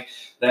fire. Like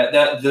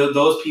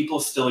those people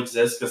still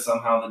exist because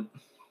somehow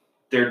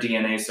their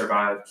DNA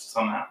survived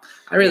somehow.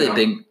 I really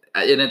think,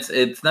 and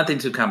it's nothing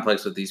too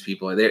complex with these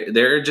people.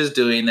 They're just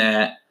doing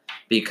that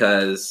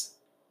because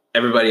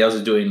everybody else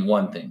is doing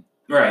one thing.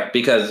 Right.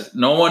 Because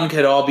no one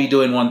could all be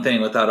doing one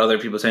thing without other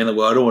people saying, like,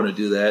 well, I don't want to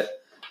do that.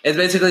 It's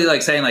basically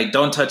like saying, like,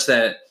 don't touch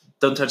that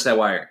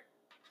wire.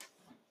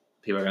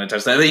 People are going to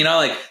touch that.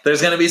 Like,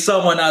 there's going to be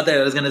someone out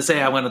there that's going to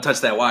say, I want to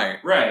touch that wire.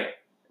 Right.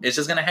 It's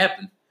just going to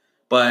happen.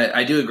 But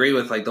I do agree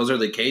with, like, those are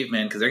the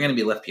cavemen because they're going to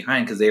be left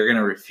behind because they're going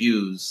to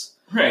refuse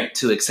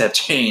to accept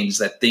change,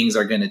 that things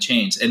are going to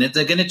change. And it's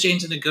going to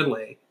change in a good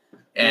way.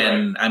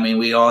 And, I mean,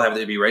 we all have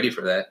to be ready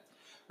for that.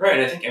 Right,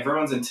 I think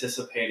everyone's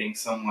anticipating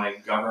some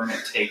like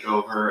government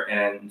takeover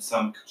and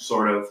some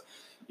sort of,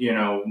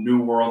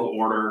 new world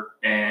order,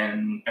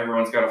 and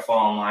everyone's got to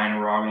fall in line, or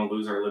we're all going to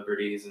lose our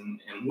liberties,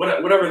 and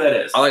whatever that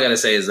is. All I got to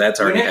say is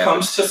that's already happened. When it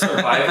comes to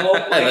survival,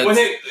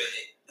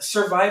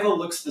 survival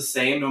looks the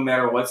same no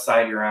matter what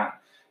side you're on.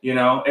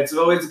 It's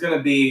always going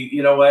to be,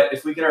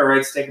 if we get our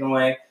rights taken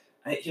away,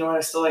 I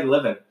still like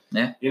living.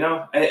 Yeah.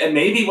 And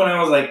maybe when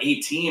I was like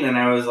 18 and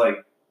I was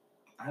like,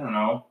 I don't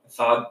know, I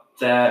thought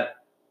that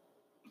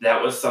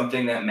was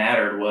something that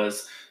mattered,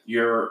 was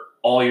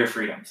all your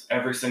freedoms,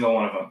 every single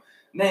one of them.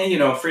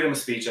 Now, freedom of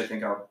speech, I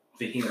think I'll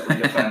vehemently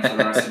defend for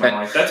the rest of my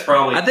life. That's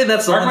probably... I think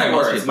that's the one that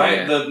most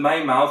people...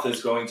 My mouth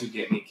is going to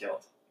get me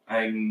killed.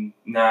 I'm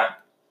not...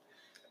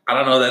 I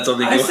don't know that's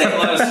something... I say a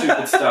lot of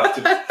stupid stuff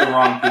to the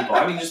wrong people.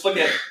 I mean, just look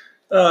at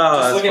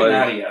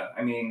Nadia.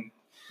 I mean,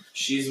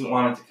 she's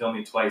wanted to kill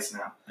me twice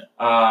now.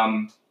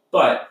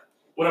 But...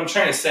 what I'm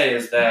trying to say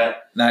is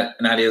that...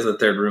 Nadia's the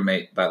third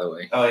roommate, by the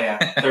way. Oh, yeah.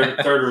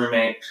 Third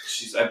roommate.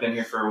 I've been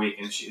here for a week,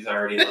 and she's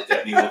already looked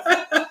at me with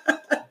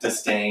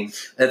disdain.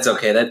 That's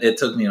okay. It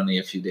took me only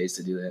a few days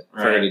to do that.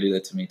 For her to do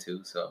that to me,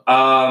 too. So.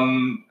 But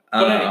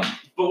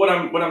what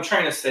I'm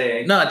trying to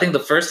say... No, I think the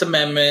First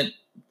Amendment,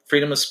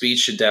 freedom of speech,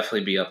 should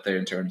definitely be up there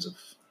in terms of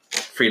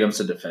freedoms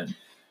to defend.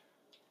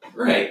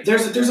 Right.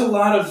 There's a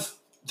lot of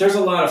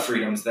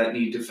freedoms that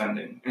need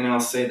defending, and I'll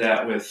say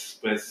that with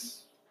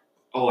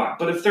a lot.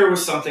 But if there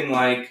was something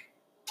like,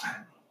 I don't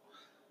know,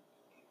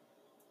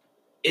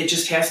 it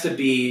just has to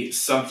be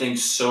something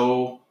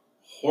so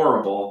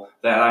horrible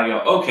that I go,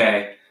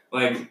 okay,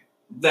 like,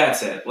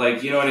 that's it.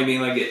 Like, you know what I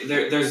mean? Like,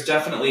 there's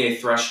definitely a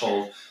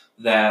threshold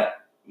that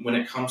when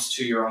it comes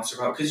to your own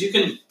survival, because you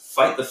can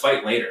fight the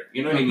fight later.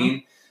 You know what I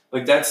mean?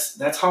 Like,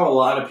 that's how a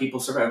lot of people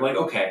survive. Like,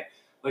 okay,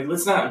 like,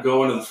 let's not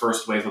go into the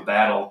first wave of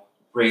battle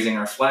raising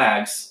our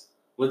flags.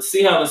 Let's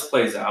see how this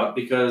plays out,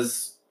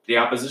 because the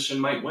opposition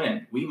might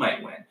win. We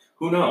might win.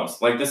 Who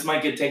knows? Like, this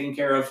might get taken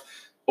care of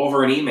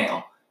over an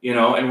email,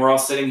 and we're all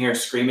sitting here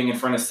screaming in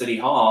front of City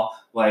Hall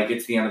like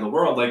it's the end of the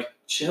world. Like,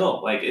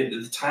 chill. Like,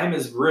 the time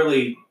is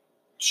really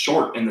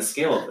short in the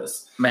scale of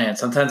this. Man,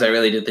 sometimes I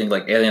really do think,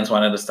 like, aliens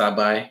wanted to stop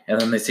by,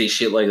 and then they see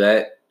shit like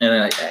that, and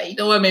they're like, hey, you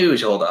know what? Maybe we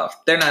should hold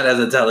off. They're not as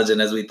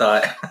intelligent as we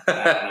thought.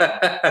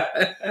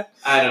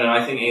 I don't know.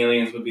 I think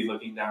aliens would be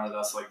looking down at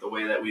us like the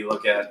way that we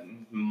look at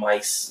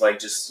mice. Like,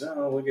 just,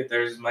 look at,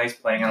 there's mice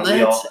playing on a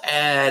wheel. Let's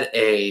add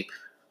a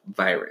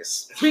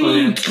virus.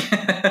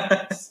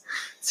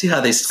 See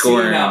how they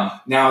score.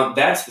 Now,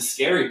 that's the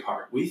scary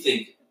part. We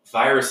think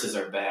viruses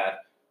are bad,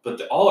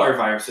 but all our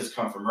viruses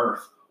come from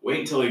Earth. Wait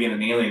until we get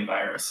an alien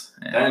virus.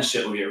 Yeah. Then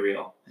shit will get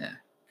real. Yeah.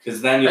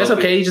 Because then that's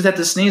okay. You just have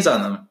to sneeze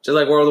on them, just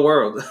like War of the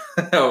World.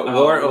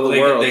 War of the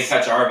World. They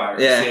catch our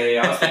virus.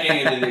 Yeah. I was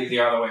thinking the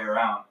other way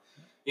around.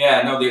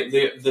 Yeah, no.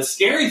 The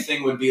scary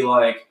thing would be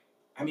like,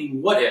 I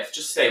mean, what if?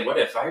 Just say, what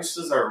if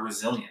viruses are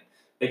resilient?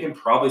 They can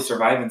probably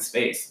survive in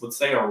space. Let's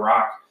say a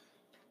rock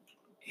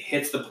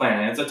hits the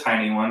planet. It's a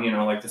tiny one,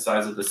 like the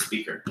size of the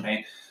speaker,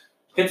 right?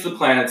 Hits the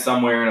planet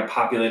somewhere in a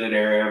populated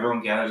area.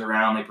 Everyone gathers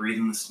around. They breathe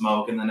in the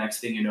smoke, and the next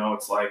thing you know,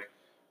 it's like,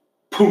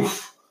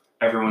 poof.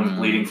 Everyone's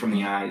bleeding from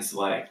the eyes,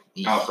 like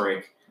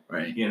outbreak.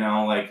 Right.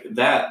 Like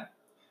that.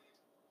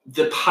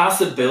 The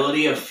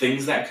possibility of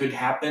things that could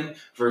happen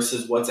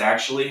versus what's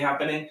actually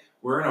happening,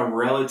 we're in a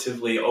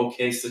relatively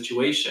okay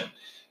situation.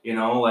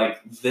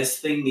 Like this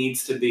thing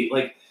needs to be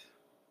like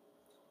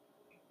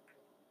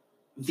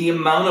the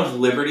amount of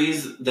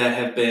liberties that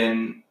have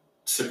been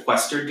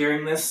sequestered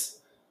during this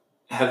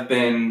are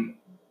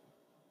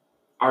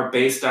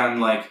based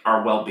on like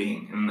our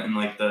well-being and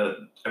like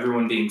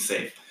everyone being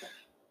safe.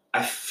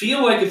 I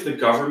feel like if the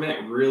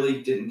government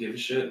really didn't give a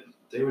shit,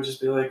 they would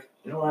just be like,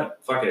 you know what?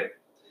 Fuck it.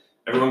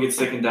 Everyone gets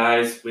sick and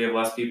dies. We have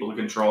less people to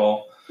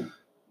control.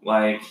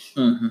 Like,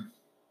 like,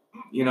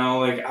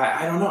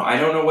 I don't know. I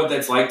don't know what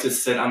that's like to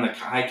sit on the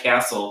high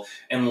castle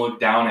and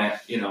look down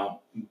at,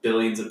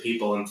 billions of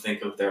people and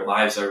think of their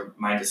lives are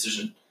my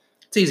decision.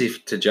 It's easy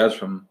to judge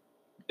from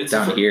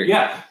down here.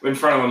 Yeah, in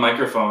front of a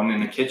microphone in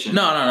the kitchen.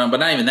 No, but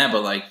not even that.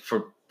 But like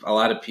for a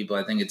lot of people,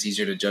 I think it's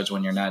easier to judge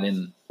when you're not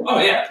in. Oh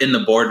yeah, in the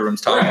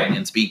boardrooms talking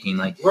and speaking.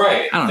 Like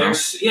right. I don't know.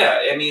 Yeah,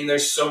 I mean,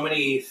 there's so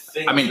many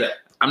things. I mean,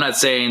 I'm not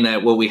saying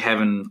that what we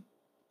have in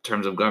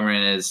terms of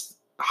government is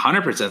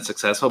 100%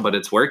 successful, but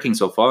it's working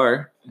so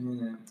far.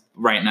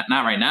 Right,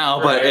 not right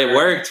now, but it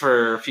worked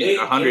for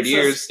 100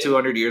 years,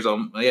 200 years.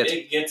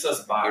 It gets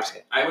us by.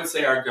 I would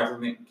say our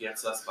government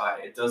gets us by.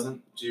 It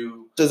doesn't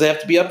do. Does it have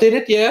to be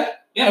updated? Yeah,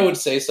 I would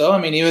say so. I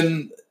mean,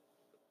 even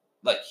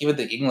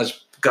the English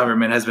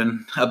government has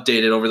been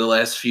updated over the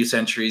last few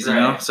centuries, you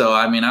know? So,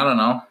 I mean, I don't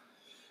know.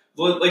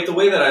 Well, like, the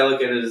way that I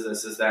look at it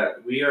is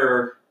that we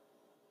are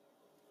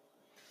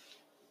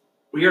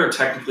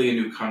technically a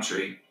new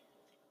country.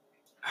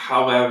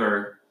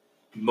 However,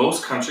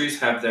 most countries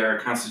have their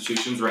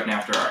constitutions written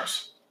after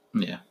ours.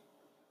 Yeah.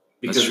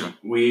 Because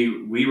we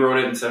wrote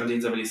it in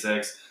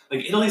 1776.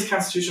 Like, Italy's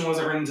constitution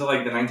wasn't written until,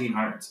 like, the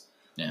 1900s.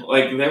 Yeah.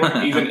 Like, they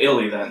weren't even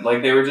Italy then.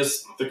 Like, they were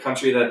just the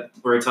country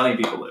where Italian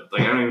people lived.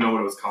 Like, I don't even know what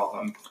it was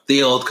called.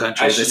 The old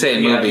country, they say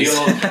in movies. The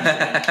old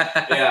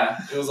country. Yeah.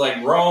 It was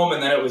like Rome,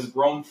 and then it was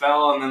Rome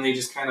fell, and then they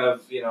just kind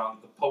of, the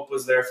Pope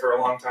was there for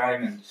a long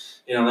time, and,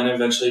 then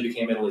eventually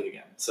became Italy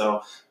again.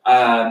 So,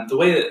 the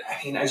way that,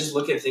 I just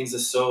look at things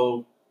as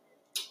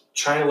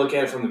trying to look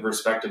at it from the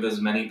perspective of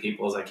as many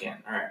people as I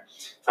can. All right.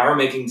 If I were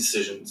making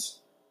decisions,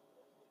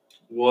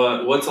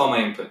 what's all my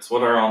inputs?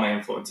 What are all my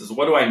influences?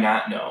 What do I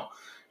not know?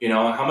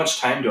 How much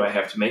time do I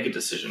have to make a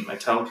decision? My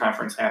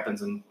teleconference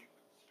happens at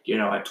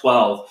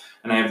 12,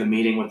 and I have the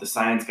meeting with the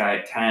science guy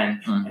at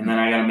 10, and then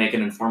I got to make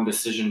an informed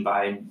decision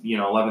by,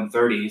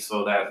 11:30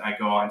 so that I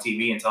go on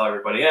TV and tell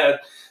everybody, yeah,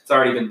 it's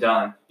already been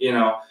done,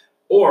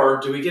 Or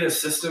do we get a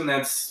system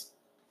that's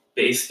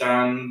based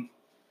on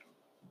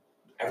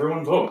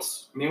everyone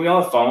votes? I mean, we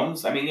all have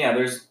phones. I mean, yeah,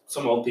 there's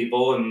some old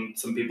people and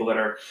some people that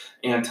are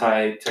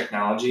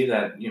anti-technology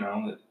that,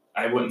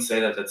 I wouldn't say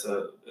that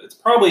it's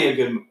probably a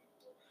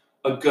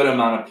good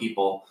amount of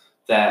people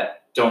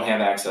that don't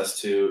have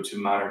access to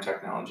modern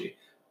technology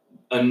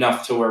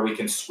enough to where we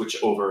can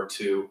switch over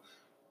to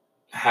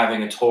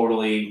having a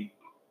totally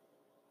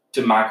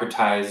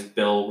democratized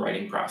bill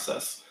writing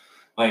process.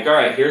 Like, all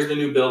right, here's the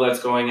new bill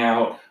that's going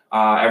out.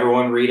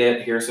 Everyone read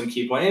it. Here's some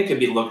key points. It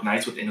could look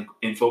nice with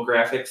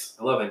infographics.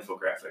 I love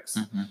infographics.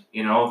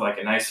 Like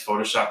a nice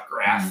Photoshop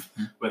graph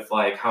with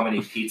like how many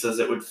pizzas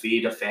it would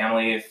feed a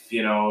family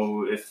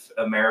if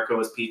America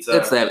was pizza.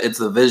 It's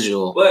the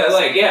visual.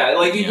 Like, yeah,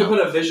 like you could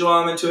put a visual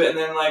element to it, and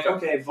then like,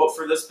 okay, vote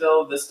for this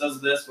bill. This does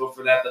this. Vote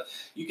for that.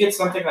 You get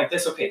something like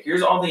this. Okay,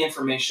 here's all the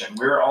information.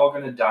 We're all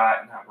gonna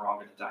die. Not we're all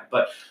gonna die,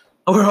 but.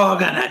 We're all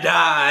gonna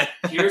die.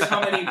 Here's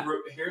how many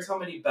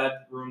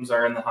bedrooms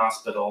are in the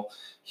hospital.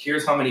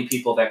 Here's how many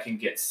people that can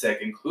get sick,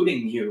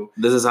 including you.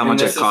 This is how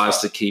much it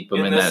costs to keep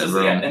them in that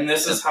room. And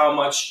this is how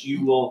much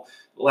you will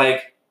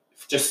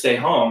just stay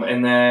home.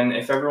 And then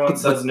if everyone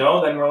says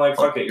no, then we're like,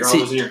 fuck it, you're all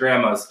losing your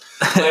grandmas.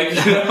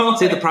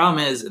 See, the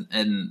problem is,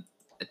 and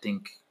I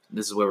think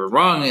this is where we're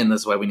wrong, and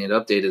this is why we need to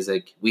update, is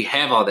like we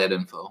have all that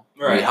info.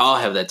 Right. We all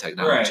have that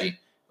technology. Right.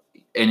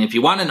 And if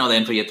you want to know the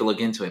info, you have to look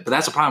into it. But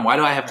that's the problem. Why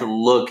do I have to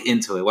look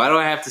into it? Why do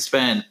I have to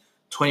spend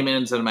 20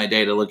 minutes of my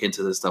day to look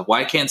into this stuff?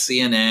 Why can't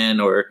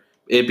CNN or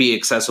it be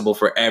accessible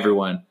for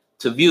everyone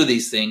to view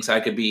these things? So I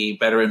could be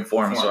better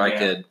informed. So I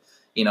could,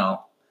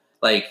 not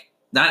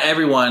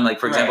everyone,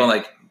 like, for example,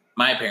 like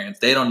my parents,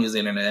 they don't use the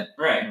internet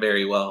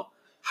very well.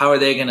 How are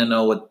they going to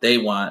know what they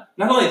want?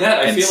 Not only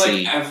that, I feel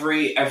like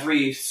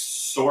every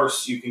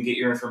source you can get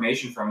your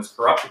information from is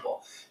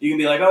corruptible. You can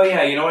be like, oh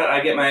yeah, you know what?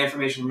 I get my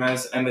information from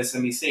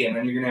MSNBC, and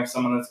then you're gonna have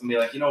someone that's gonna be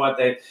like, you know what?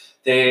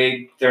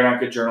 They're not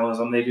good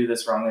journalism. They do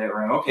this wrong. They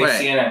wrong. Okay,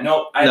 right. CNN.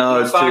 Nope.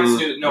 Fox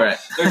News. No. Right.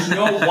 There's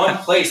no one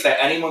place that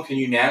anyone can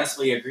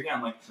unanimously agree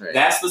on. Like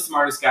that's the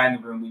smartest guy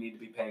in the room. We need to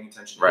be paying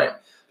attention to him,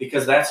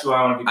 because that's who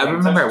I want to be. I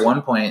remember at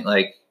one point,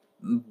 like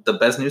the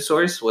best news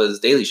source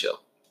was Daily Show,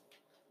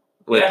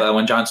 with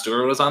when Jon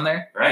Stewart was on there. Right.